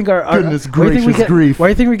 Why do you think our Goodness why do you think we gracious get, grief. Why do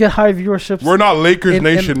you think we get high viewerships? We're not Lakers in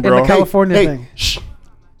Nation, bro. the California Hey, thing. shh.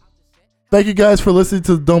 Thank you guys for listening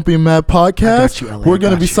to the Don't Be Mad I podcast. got you, LA, We're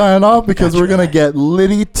going I to be got you. signing off because got you, we're going LA. to get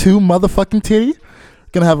litty 2 motherfucking titty.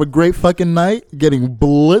 Going to have a great fucking night, getting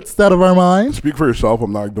blitzed out of our minds. Speak for yourself.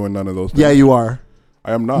 I'm not doing none of those things. Yeah, you are.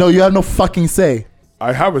 I am not. No, you have no fucking say.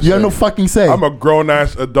 I have a You say. have no fucking say. I'm a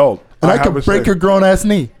grown-ass adult. and I have could a break say. your grown ass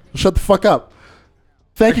knee. Shut the fuck up.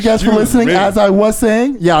 Thank you guys for Excuse listening. me. As I was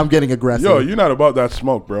saying, yeah, I'm getting aggressive. Yo, you're not about that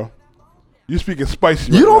smoke, bro. You speaking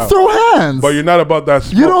spicy You right don't now. throw hands. But you're not about that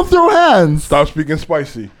smoke. You don't throw hands. Stop speaking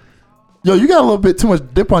spicy. Yo, you got a little bit too much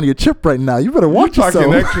dip on your chip right now. You better You watch talking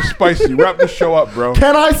yourself. extra spicy. Wrap the show up, bro.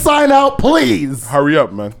 Can I sign out, please? Hurry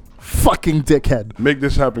up, man. Fucking dickhead. Make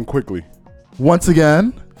this happen quickly. Once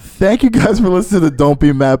again, thank you guys for listening to the Don't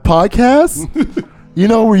Be Mad podcast. You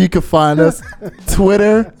know where you can find us.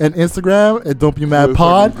 Twitter and Instagram at Don't Be Mad Dude,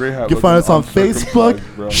 Pod. fucking Grey Hat You can find us on looking Facebook.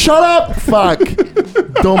 uncircumcised, bro. Shut up, fuck.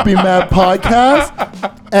 Don't Be Mad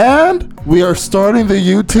podcast. And we are starting the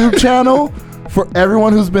YouTube channel. For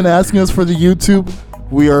everyone who's been asking us for the YouTube,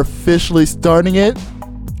 we are officially starting it.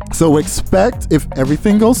 So expect, if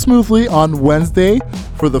everything goes smoothly, on Wednesday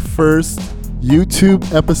for the first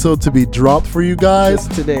YouTube episode to be dropped for you guys.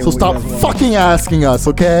 Just today, So we stop have one. fucking asking us,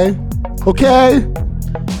 okay? Okay?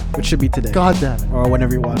 Which should be today. God damn it. Or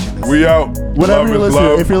whenever you're watching this. We out. Whenever Love you're is listening,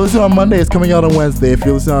 love. if you're listening on Monday, it's coming out on Wednesday. If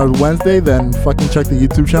you're listening on Wednesday, then fucking check the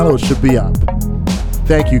YouTube channel. It should be up.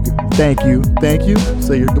 Thank you. Thank you. Thank you.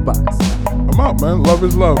 Say your goodbyes. I'm out, man. Love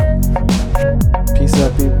is love. Peace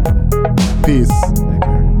out, people. Peace.